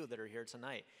you do that are here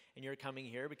tonight, and you're coming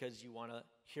here because you want to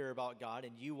hear about God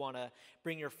and you want to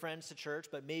bring your friends to church,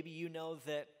 but maybe you know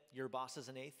that your boss is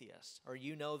an atheist, or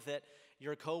you know that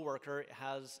your coworker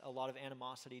has a lot of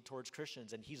animosity towards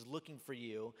Christians and he's looking for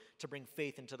you to bring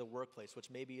faith into the workplace, which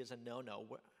maybe is a no-no.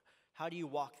 How do you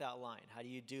walk that line? How do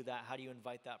you do that? How do you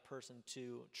invite that person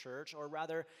to church? Or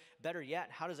rather, better yet,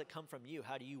 how does it come from you?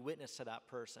 How do you witness to that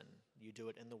person? Do you do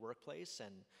it in the workplace?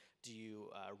 And do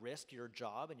you risk your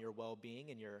job and your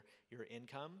well-being and your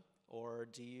income? Or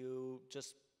do you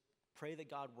just pray that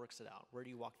God works it out? Where do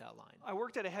you walk that line? I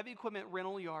worked at a heavy equipment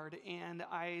rental yard, and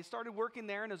I started working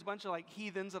there, and there's a bunch of like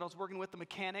heathens that I was working with, the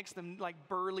mechanics, them like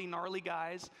burly, gnarly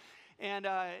guys. And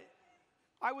I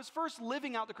was first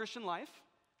living out the Christian life,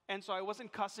 and so I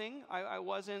wasn't cussing. I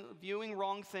wasn't viewing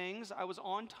wrong things. I was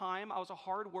on time. I was a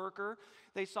hard worker.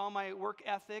 They saw my work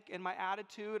ethic and my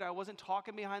attitude. I wasn't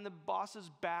talking behind the boss's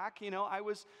back. I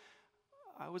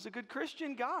was a good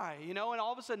Christian guy, and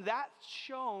all of a sudden that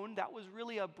shone. That was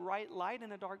really a bright light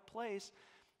in a dark place.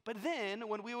 But then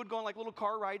when we would go on like little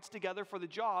car rides together for the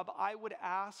job, I would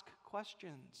ask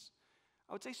questions.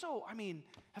 I would say,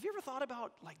 have you ever thought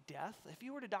about like death? If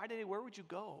you were to die today, where would you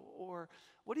go? Or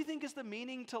what do you think is the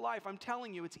meaning to life? I'm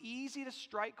telling you, it's easy to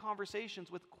strike conversations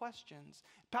with questions.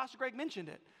 Pastor Greg mentioned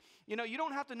it. You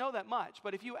don't have to know that much,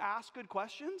 but if you ask good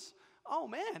questions, oh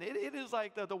man, it is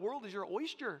like the world is your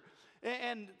oyster.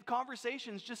 And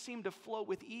conversations just seem to flow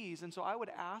with ease. And so I would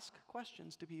ask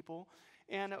questions to people.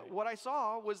 And what I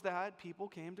saw was that people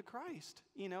came to Christ,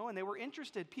 and they were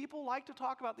interested. People like to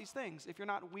talk about these things. If you're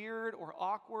not weird or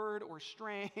awkward or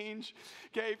strange,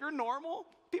 okay, if you're normal,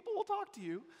 people will talk to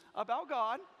you about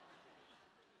God.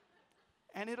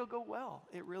 And it'll go well.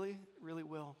 It really, really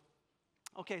will.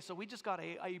 Okay, so we just got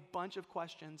a bunch of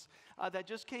questions that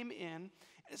just came in.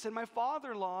 It said, my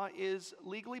father-in-law is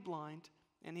legally blind,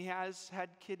 and he has had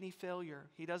kidney failure.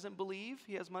 He doesn't believe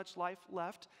he has much life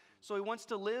left, so he wants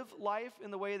to live life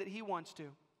in the way that he wants to.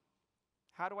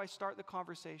 How do I start the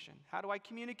conversation? How do I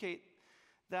communicate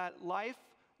that life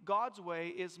God's way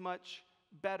is much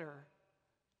better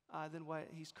than what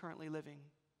he's currently living?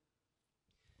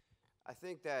 I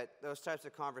think that those types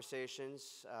of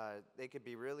conversations, they could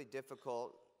be really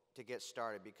difficult to get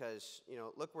started because,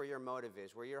 look where your motive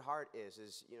is, where your heart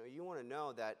is you want to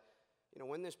know that,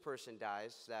 when this person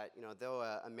dies, that, though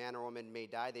a man or woman may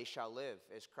die, they shall live,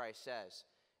 as Christ says.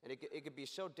 And it could be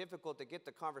so difficult to get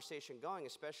the conversation going,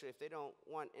 especially if they don't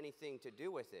want anything to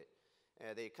do with it.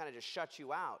 They kind of just shut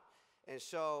you out. And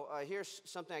so here's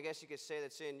something I guess you could say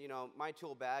that's in, my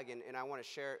tool bag, and I want to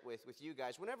share it with you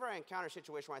guys. Whenever I encounter a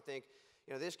situation where I think,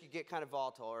 this could get kind of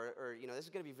volatile, or this is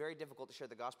going to be very difficult to share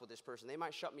the gospel with this person, they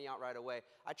might shut me out right away,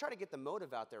 I try to get the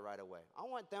motive out there right away. I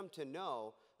want them to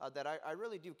know that I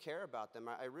really do care about them.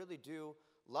 I really do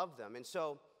love them. And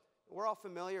so we're all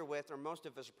familiar with, or most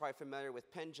of us are probably familiar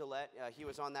with Penn Jillette. He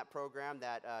was on that program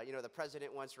that, the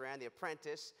president once ran, The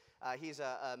Apprentice. He's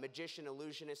a magician,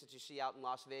 illusionist that you see out in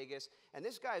Las Vegas. And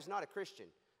this guy is not a Christian.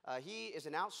 He is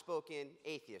an outspoken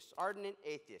atheist, ardent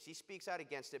atheist. He speaks out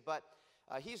against it. But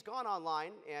he's gone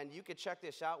online, and you can check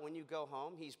this out when you go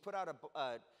home. He's put out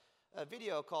a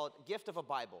video called Gift of a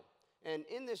Bible. And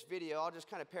in this video, I'll just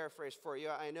kind of paraphrase for you.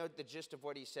 I know the gist of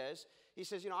what he says. He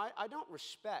says, I don't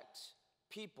respect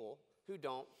people who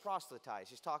don't proselytize.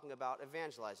 He's talking about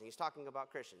evangelizing. He's talking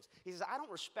about Christians. He says, I don't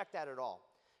respect that at all.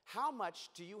 How much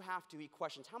do you have to, he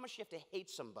questions, how much do you have to hate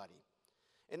somebody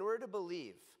in order to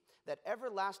believe that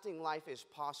everlasting life is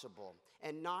possible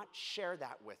and not share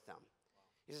that with them?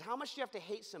 He says, how much do you have to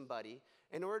hate somebody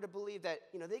in order to believe that,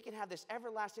 they can have this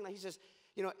everlasting life? He says,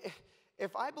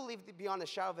 if I believe beyond a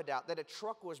shadow of a doubt that a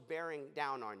truck was bearing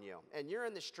down on you and you're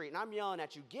in the street and I'm yelling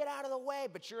at you, get out of the way,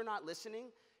 but you're not listening,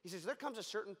 he says, there comes a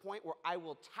certain point where I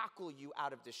will tackle you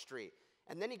out of the street.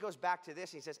 And then he goes back to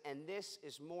this, and he says, and this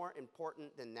is more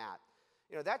important than that.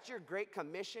 That's your great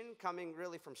commission coming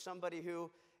really from somebody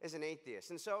who is an atheist.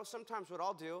 And so sometimes what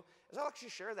I'll do is I'll actually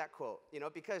share that quote,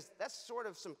 because that's sort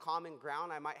of some common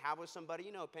ground I might have with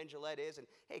somebody. Penn Jillette is, and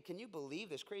hey, can you believe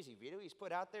this crazy video he's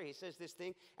put out there? He says this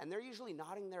thing, and they're usually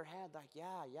nodding their head like,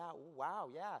 yeah, ooh, wow,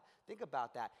 yeah, think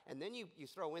about that. And then you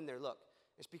throw in there, look,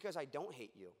 it's because I don't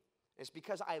hate you. It's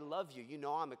because I love you.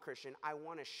 I'm a Christian. I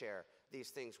want to share these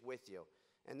things with you.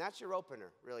 And that's your opener,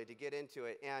 really, to get into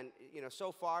it. And,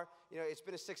 so far, it's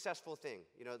been a successful thing,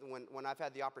 when I've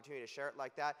had the opportunity to share it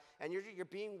like that. And you're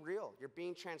being real. You're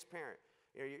being transparent.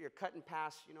 You're cutting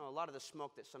past, a lot of the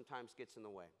smoke that sometimes gets in the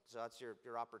way. So that's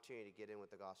your opportunity to get in with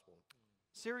the gospel.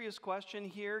 Serious question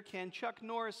here. Can Chuck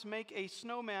Norris make a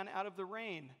snowman out of the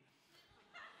rain?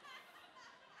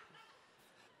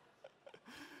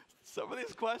 Some of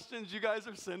these questions you guys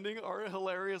are sending are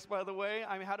hilarious, by the way.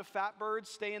 How do fat birds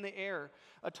stay in the air?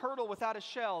 A turtle without a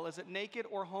shell, is it naked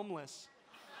or homeless?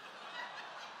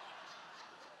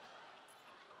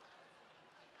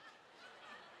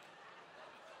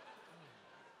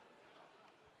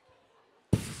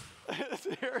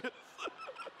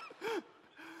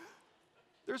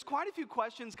 There's quite a few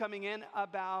questions coming in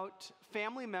about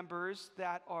family members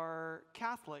that are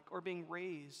Catholic or being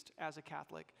raised as a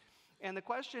Catholic. And the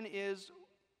question is,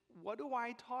 what do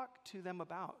I talk to them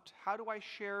about? How do I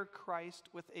share Christ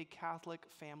with a Catholic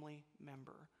family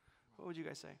member? What would you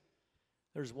guys say?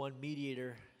 There's one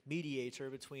mediator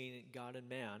between God and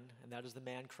man, and that is the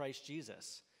man Christ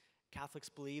Jesus. Catholics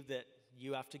believe that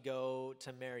you have to go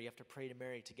to Mary, you have to pray to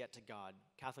Mary to get to God.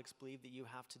 Catholics believe that you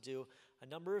have to do a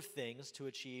number of things to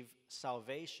achieve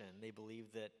salvation. They believe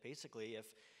that basically if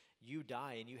you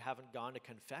die and you haven't gone to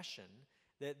confession,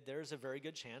 that there's a very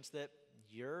good chance that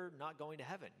you're not going to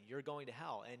heaven, you're going to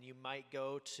hell, and you might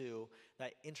go to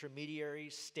that intermediary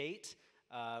state,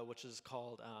 which is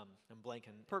called, I'm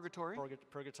blanking. Purgatory.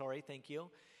 Purgatory, thank you.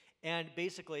 And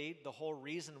basically, the whole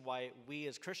reason why we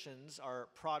as Christians are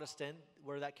Protestant,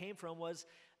 where that came from, was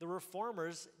the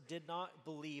Reformers did not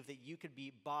believe that you could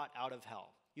be bought out of hell.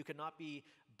 You could not be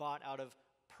bought out of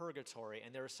purgatory,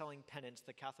 and they were selling penance.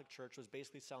 The Catholic Church was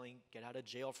basically selling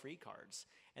get-out-of-jail-free cards.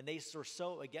 And they were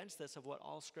so against this of what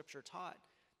all Scripture taught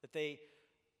that they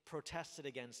protested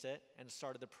against it and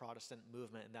started the Protestant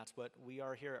movement, and that's what we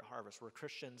are here at Harvest. We're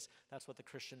Christians. That's what the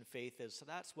Christian faith is. So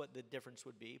that's what the difference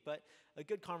would be. But a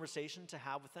good conversation to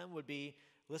have with them would be,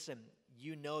 listen,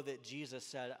 you know that Jesus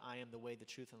said, I am the way, the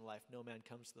truth, and the life. No man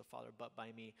comes to the Father but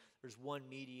by me. There's one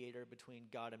mediator between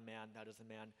God and man. That is the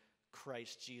man,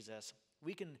 Christ Jesus.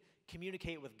 We can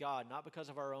communicate with God not because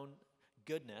of our own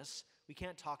goodness. We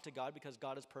can't talk to God because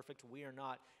God is perfect. We are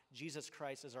not. Jesus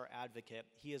Christ is our advocate.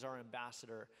 He is our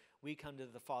ambassador. We come to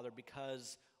the Father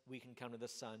because we can come to the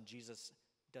Son. Jesus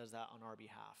does that on our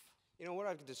behalf. You know, what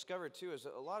I've discovered, too, is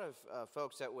a lot of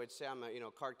folks that would say I'm a,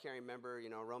 card-carrying member,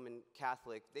 Roman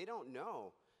Catholic, they don't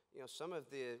know, some of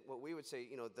the, what we would say,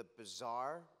 the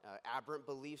bizarre, aberrant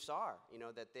beliefs are,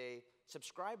 that they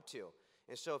subscribe to.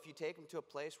 And so if you take them to a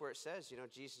place where it says,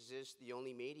 Jesus is the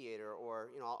only mediator, or,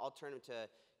 I'll turn them to,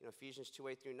 Ephesians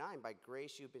 2:8-9, by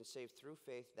grace you've been saved through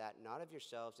faith, that not of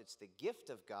yourselves, it's the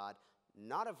gift of God,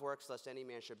 not of works, lest any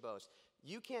man should boast.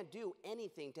 You can't do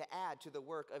anything to add to the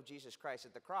work of Jesus Christ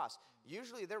at the cross.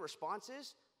 Usually their response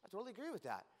is, I totally agree with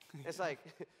that. It's like,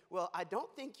 well, I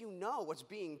don't think you know what's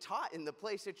being taught in the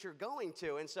place that you're going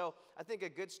to. And so I think a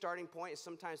good starting point is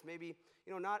sometimes maybe,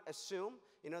 not assume,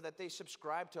 that they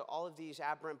subscribe to all of these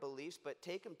aberrant beliefs, but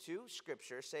take them to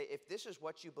Scripture. Say, if this is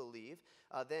what you believe,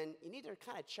 then you need to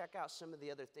kind of check out some of the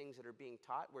other things that are being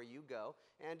taught where you go.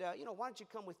 And, why don't you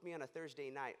come with me on a Thursday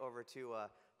night over to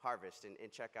Harvest and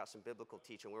check out some biblical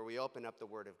teaching where we open up the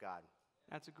Word of God.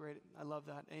 That's I love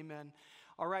that. Amen.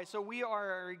 All right, so we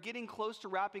are getting close to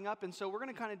wrapping up, and so we're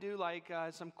going to kind of do like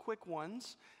some quick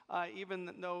ones, even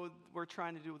though we're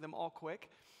trying to do them all quick.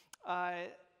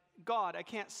 God, I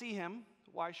can't see him.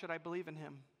 Why should I believe in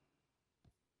him?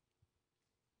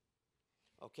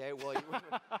 Okay, well,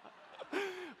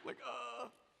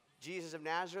 Jesus of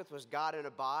Nazareth was God in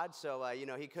a bod, so,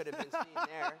 he could have been seen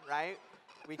there, right?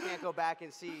 We can't go back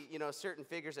and see, certain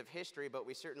figures of history, but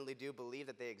we certainly do believe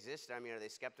that they exist. I mean, are they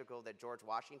skeptical that George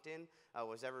Washington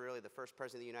was ever really the first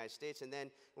president of the United States? And then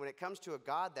when it comes to a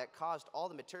God that caused all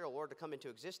the material world to come into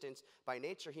existence, by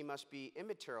nature he must be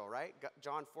immaterial, right?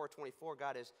 John 4:24,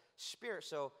 God is spirit,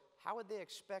 so how would they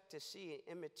expect to see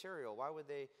immaterial? Why would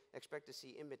they expect to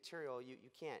see immaterial? You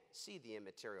can't see the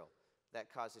immaterial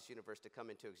that caused this universe to come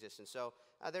into existence. So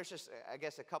there's just, I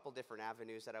guess, a couple different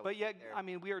avenues that I would But yet, there. I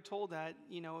mean, we are told that,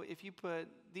 if you put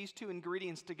these two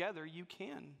ingredients together, you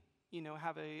can,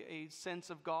 have a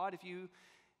sense of God.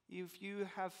 If you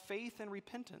have faith and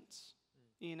repentance,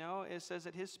 it says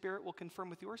that his Spirit will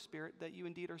confirm with your spirit that you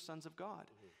indeed are sons of God.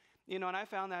 Mm-hmm. And I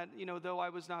found that, though I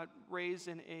was not raised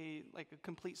in a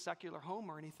complete secular home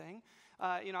or anything,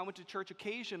 I went to church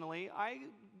occasionally. I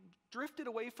drifted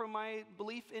away from my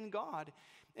belief in God.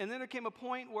 And then there came a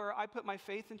point where I put my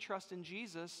faith and trust in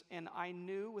Jesus, and I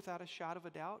knew without a shadow of a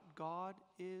doubt, God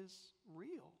is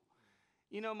real.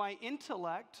 My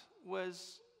intellect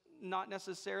was not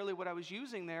necessarily what I was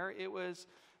using there. It was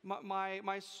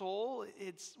my soul.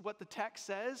 It's what the text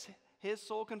says. His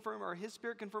soul confirm, or his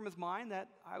spirit confirmeth mine, that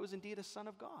I was indeed a son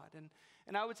of God.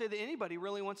 And I would say that anybody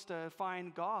really wants to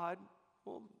find God,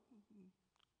 well,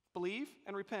 believe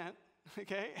and repent.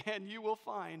 Okay, and you will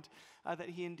find that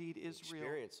he indeed is real.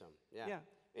 Experience him, yeah.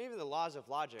 Even the laws of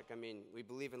logic. I mean, we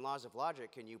believe in laws of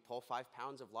logic. Can you pull 5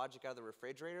 pounds of logic out of the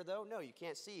refrigerator, though? No, you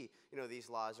can't see, these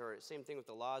laws. Or same thing with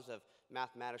the laws of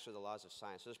mathematics or the laws of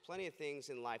science. So there's plenty of things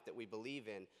in life that we believe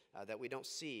in that we don't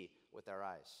see with our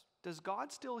eyes. Does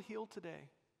God still heal today?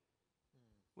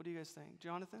 What do you guys think?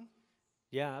 Jonathan?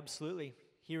 Yeah, absolutely.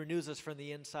 He renews us from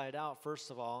the inside out,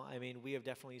 first of all. I mean, we have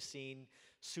definitely seen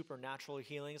supernatural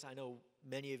healings. I know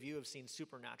many of you have seen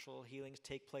supernatural healings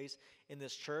take place in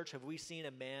this church. Have we seen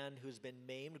a man who's been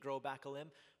maimed grow back a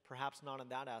limb? Perhaps not in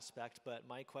that aspect, but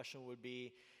my question would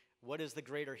be, what is the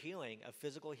greater healing? A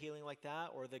physical healing like that,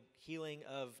 or the healing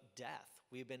of death?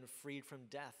 We've been freed from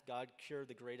death. God cured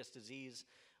the greatest disease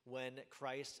when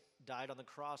Christ died on the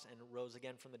cross and rose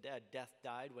again from the dead. Death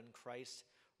died when Christ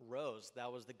rose.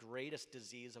 That was the greatest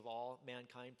disease of all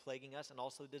mankind plaguing us, and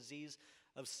also the disease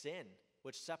of sin,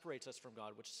 which separates us from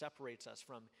God, which separates us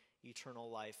from eternal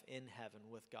life in heaven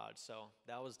with God. So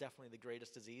that was definitely the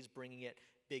greatest disease, bringing it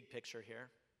big picture here.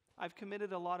 I've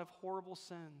committed a lot of horrible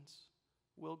sins.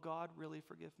 Will God really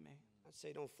forgive me? I'd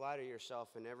say don't flatter yourself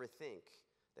and never think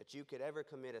that you could ever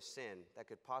commit a sin that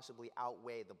could possibly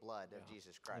outweigh the blood of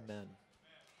Jesus Christ. Amen.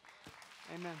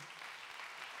 Amen.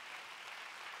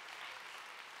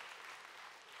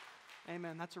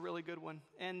 Amen. That's a really good one.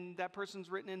 And that person's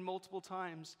written in multiple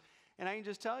times. And I can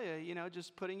just tell you,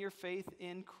 just putting your faith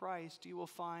in Christ, you will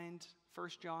find 1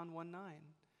 John 1:9.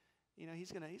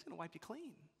 He's gonna wipe you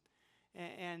clean.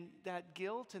 And that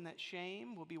guilt and that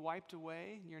shame will be wiped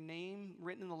away. Your name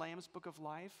written in the Lamb's Book of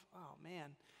Life. Oh,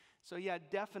 man. So yeah,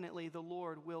 definitely the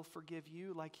Lord will forgive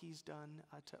you like he's done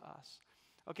to us.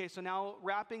 Okay, so now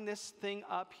wrapping this thing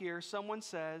up here, someone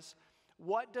says,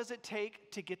 what does it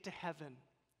take to get to heaven?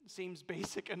 Seems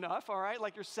basic enough, all right?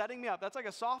 Like you're setting me up. That's like a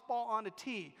softball on a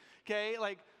tee, okay?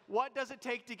 Like, what does it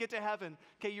take to get to heaven?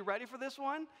 Okay, you ready for this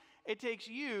one? It takes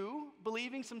you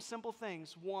believing some simple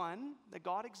things. One, that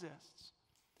God exists,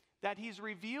 that he's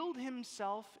revealed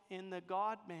himself in the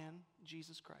God-man,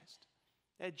 Jesus Christ,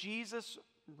 that Jesus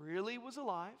really was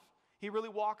alive. He really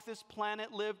walked this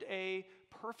planet, lived a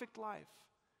perfect life.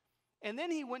 And then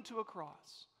he went to a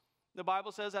cross. The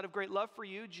Bible says, out of great love for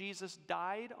you, Jesus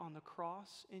died on the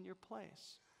cross in your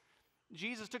place.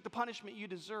 Jesus took the punishment you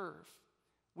deserve.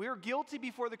 We are guilty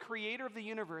before the creator of the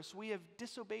universe. We have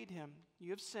disobeyed him.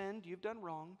 You have sinned. You've done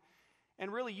wrong.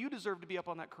 And really, you deserve to be up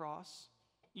on that cross.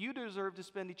 You deserve to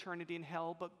spend eternity in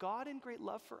hell. But God, in great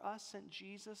love for us, sent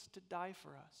Jesus to die for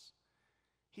us.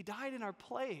 He died in our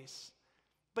place.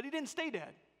 But he didn't stay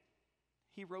dead.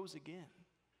 He rose again.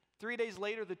 3 days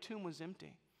later, the tomb was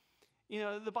empty.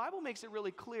 The Bible makes it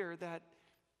really clear that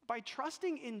by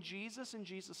trusting in Jesus and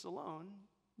Jesus alone,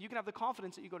 you can have the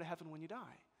confidence that you go to heaven when you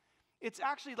die. It's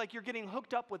actually like you're getting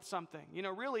hooked up with something.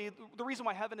 Really, the reason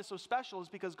why heaven is so special is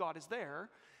because God is there.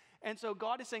 And so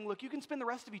God is saying, look, you can spend the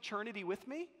rest of eternity with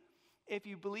me if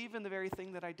you believe in the very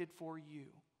thing that I did for you.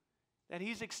 That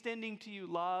he's extending to you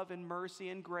love and mercy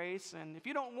and grace. And if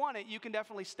you don't want it, you can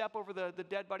definitely step over the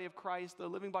dead body of Christ, the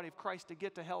living body of Christ, to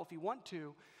get to hell if you want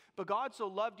to. But God so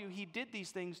loved you, he did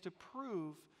these things to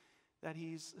prove that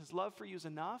his love for you is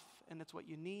enough and it's what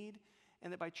you need.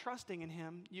 And that by trusting in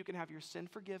him, you can have your sin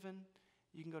forgiven.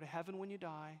 You can go to heaven when you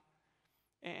die.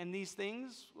 And these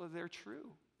things, well, they're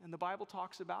true. And the Bible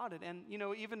talks about it. And,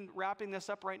 even wrapping this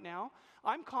up right now,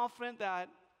 I'm confident that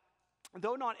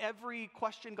though not every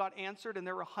question got answered, and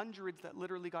there were hundreds that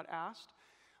literally got asked,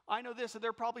 I know this, that there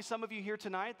are probably some of you here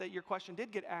tonight that your question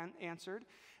did get answered.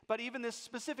 But even this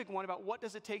specific one about what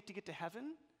does it take to get to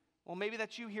heaven, well, maybe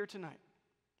that's you here tonight.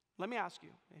 Let me ask you,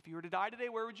 if you were to die today,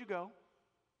 where would you go?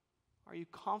 Are you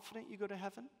confident you go to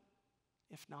heaven?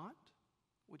 If not,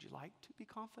 would you like to be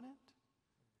confident?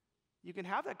 You can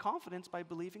have that confidence by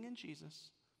believing in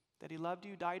Jesus, that he loved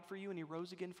you, died for you, and he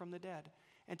rose again from the dead.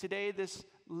 And today, this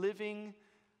living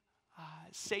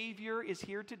Savior is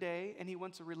here today, and he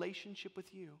wants a relationship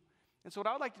with you. And so what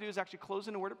I would like to do is actually close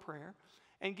in a word of prayer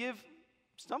and give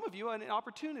some of you an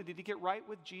opportunity to get right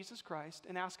with Jesus Christ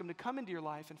and ask him to come into your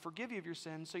life and forgive you of your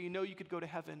sins so you could go to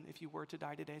heaven if you were to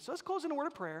die today. So let's close in a word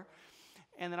of prayer,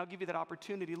 and then I'll give you that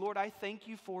opportunity. Lord, I thank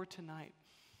you for tonight.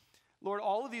 Lord,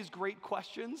 all of these great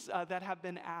questions that have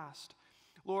been asked.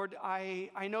 Lord, I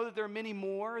know that there are many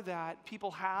more that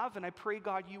people have, and I pray,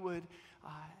 God, you would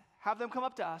have them come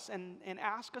up to us and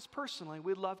ask us personally.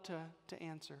 We'd love to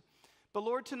answer. But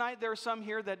Lord, tonight there are some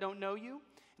here that don't know you,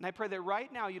 and I pray that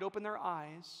right now you'd open their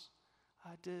eyes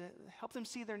to help them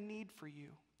see their need for you.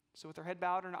 So with their head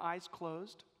bowed and their eyes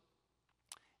closed,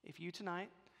 if you tonight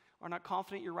are not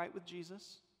confident you're right with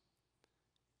Jesus,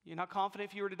 you're not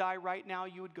confident if you were to die right now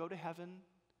you would go to heaven,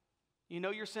 you know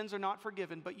your sins are not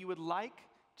forgiven, but you would like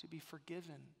to be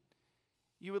forgiven.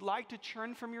 You would like to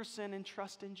turn from your sin and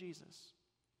trust in Jesus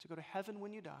to go to heaven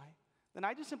when you die, then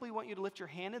I just simply want you to lift your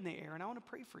hand in the air, and I want to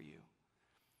pray for you.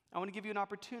 I want to give you an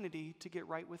opportunity to get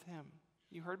right with him.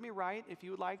 You heard me right. If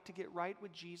you would like to get right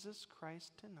with Jesus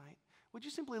Christ tonight, would you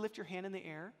simply lift your hand in the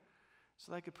air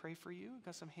so that I could pray for you?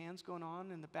 Got some hands going on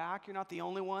in the back. You're not the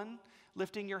only one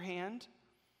lifting your hand.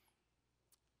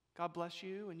 God bless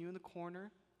you, and you in the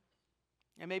corner.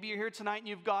 And maybe you're here tonight and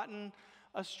you've gotten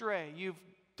astray. You've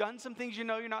done some things you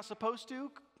know you're not supposed to.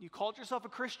 You called yourself a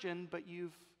Christian, but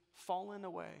you've fallen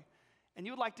away. and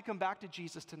you would like to come back to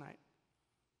Jesus tonight,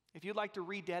 if you'd like to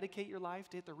rededicate your life,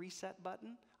 to hit the reset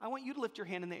button, I want you to lift your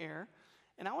hand in the air,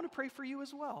 and I want to pray for you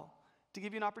as well, to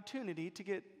give you an opportunity to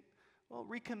get,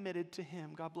 recommitted to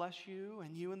him. God bless you,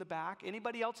 and you in the back.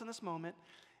 Anybody else in this moment,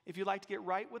 if you'd like to get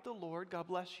right with the Lord, God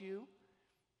bless you.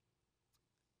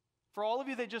 For all of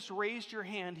you that just raised your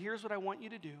hand, here's what I want you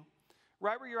to do.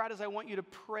 Right where you're at is I want you to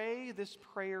pray this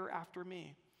prayer after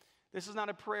me. This is not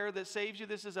a prayer that saves you.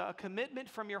 This is a commitment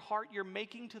from your heart you're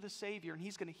making to the Savior, and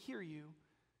he's going to hear you,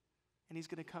 and he's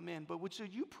going to come in. But would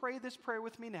you pray this prayer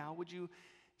with me now? Would you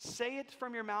say it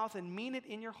from your mouth and mean it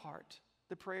in your heart?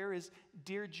 The prayer is,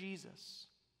 Dear Jesus,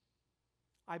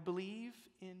 I believe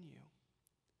in you.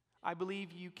 I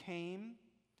believe you came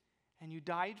and you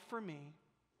died for me,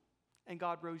 and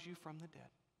God rose you from the dead.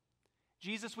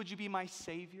 Jesus, would you be my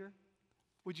Savior?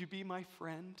 Would you be my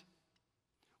friend?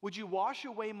 Would you wash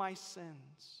away my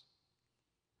sins?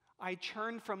 I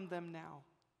turn from them now.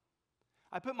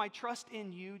 I put my trust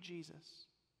in you, Jesus.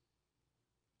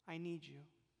 I need you.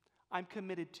 I'm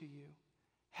committed to you.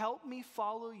 Help me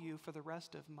follow you for the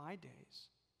rest of my days.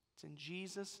 It's in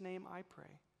Jesus' name I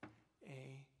pray.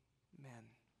 Amen.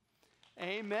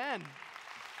 Amen.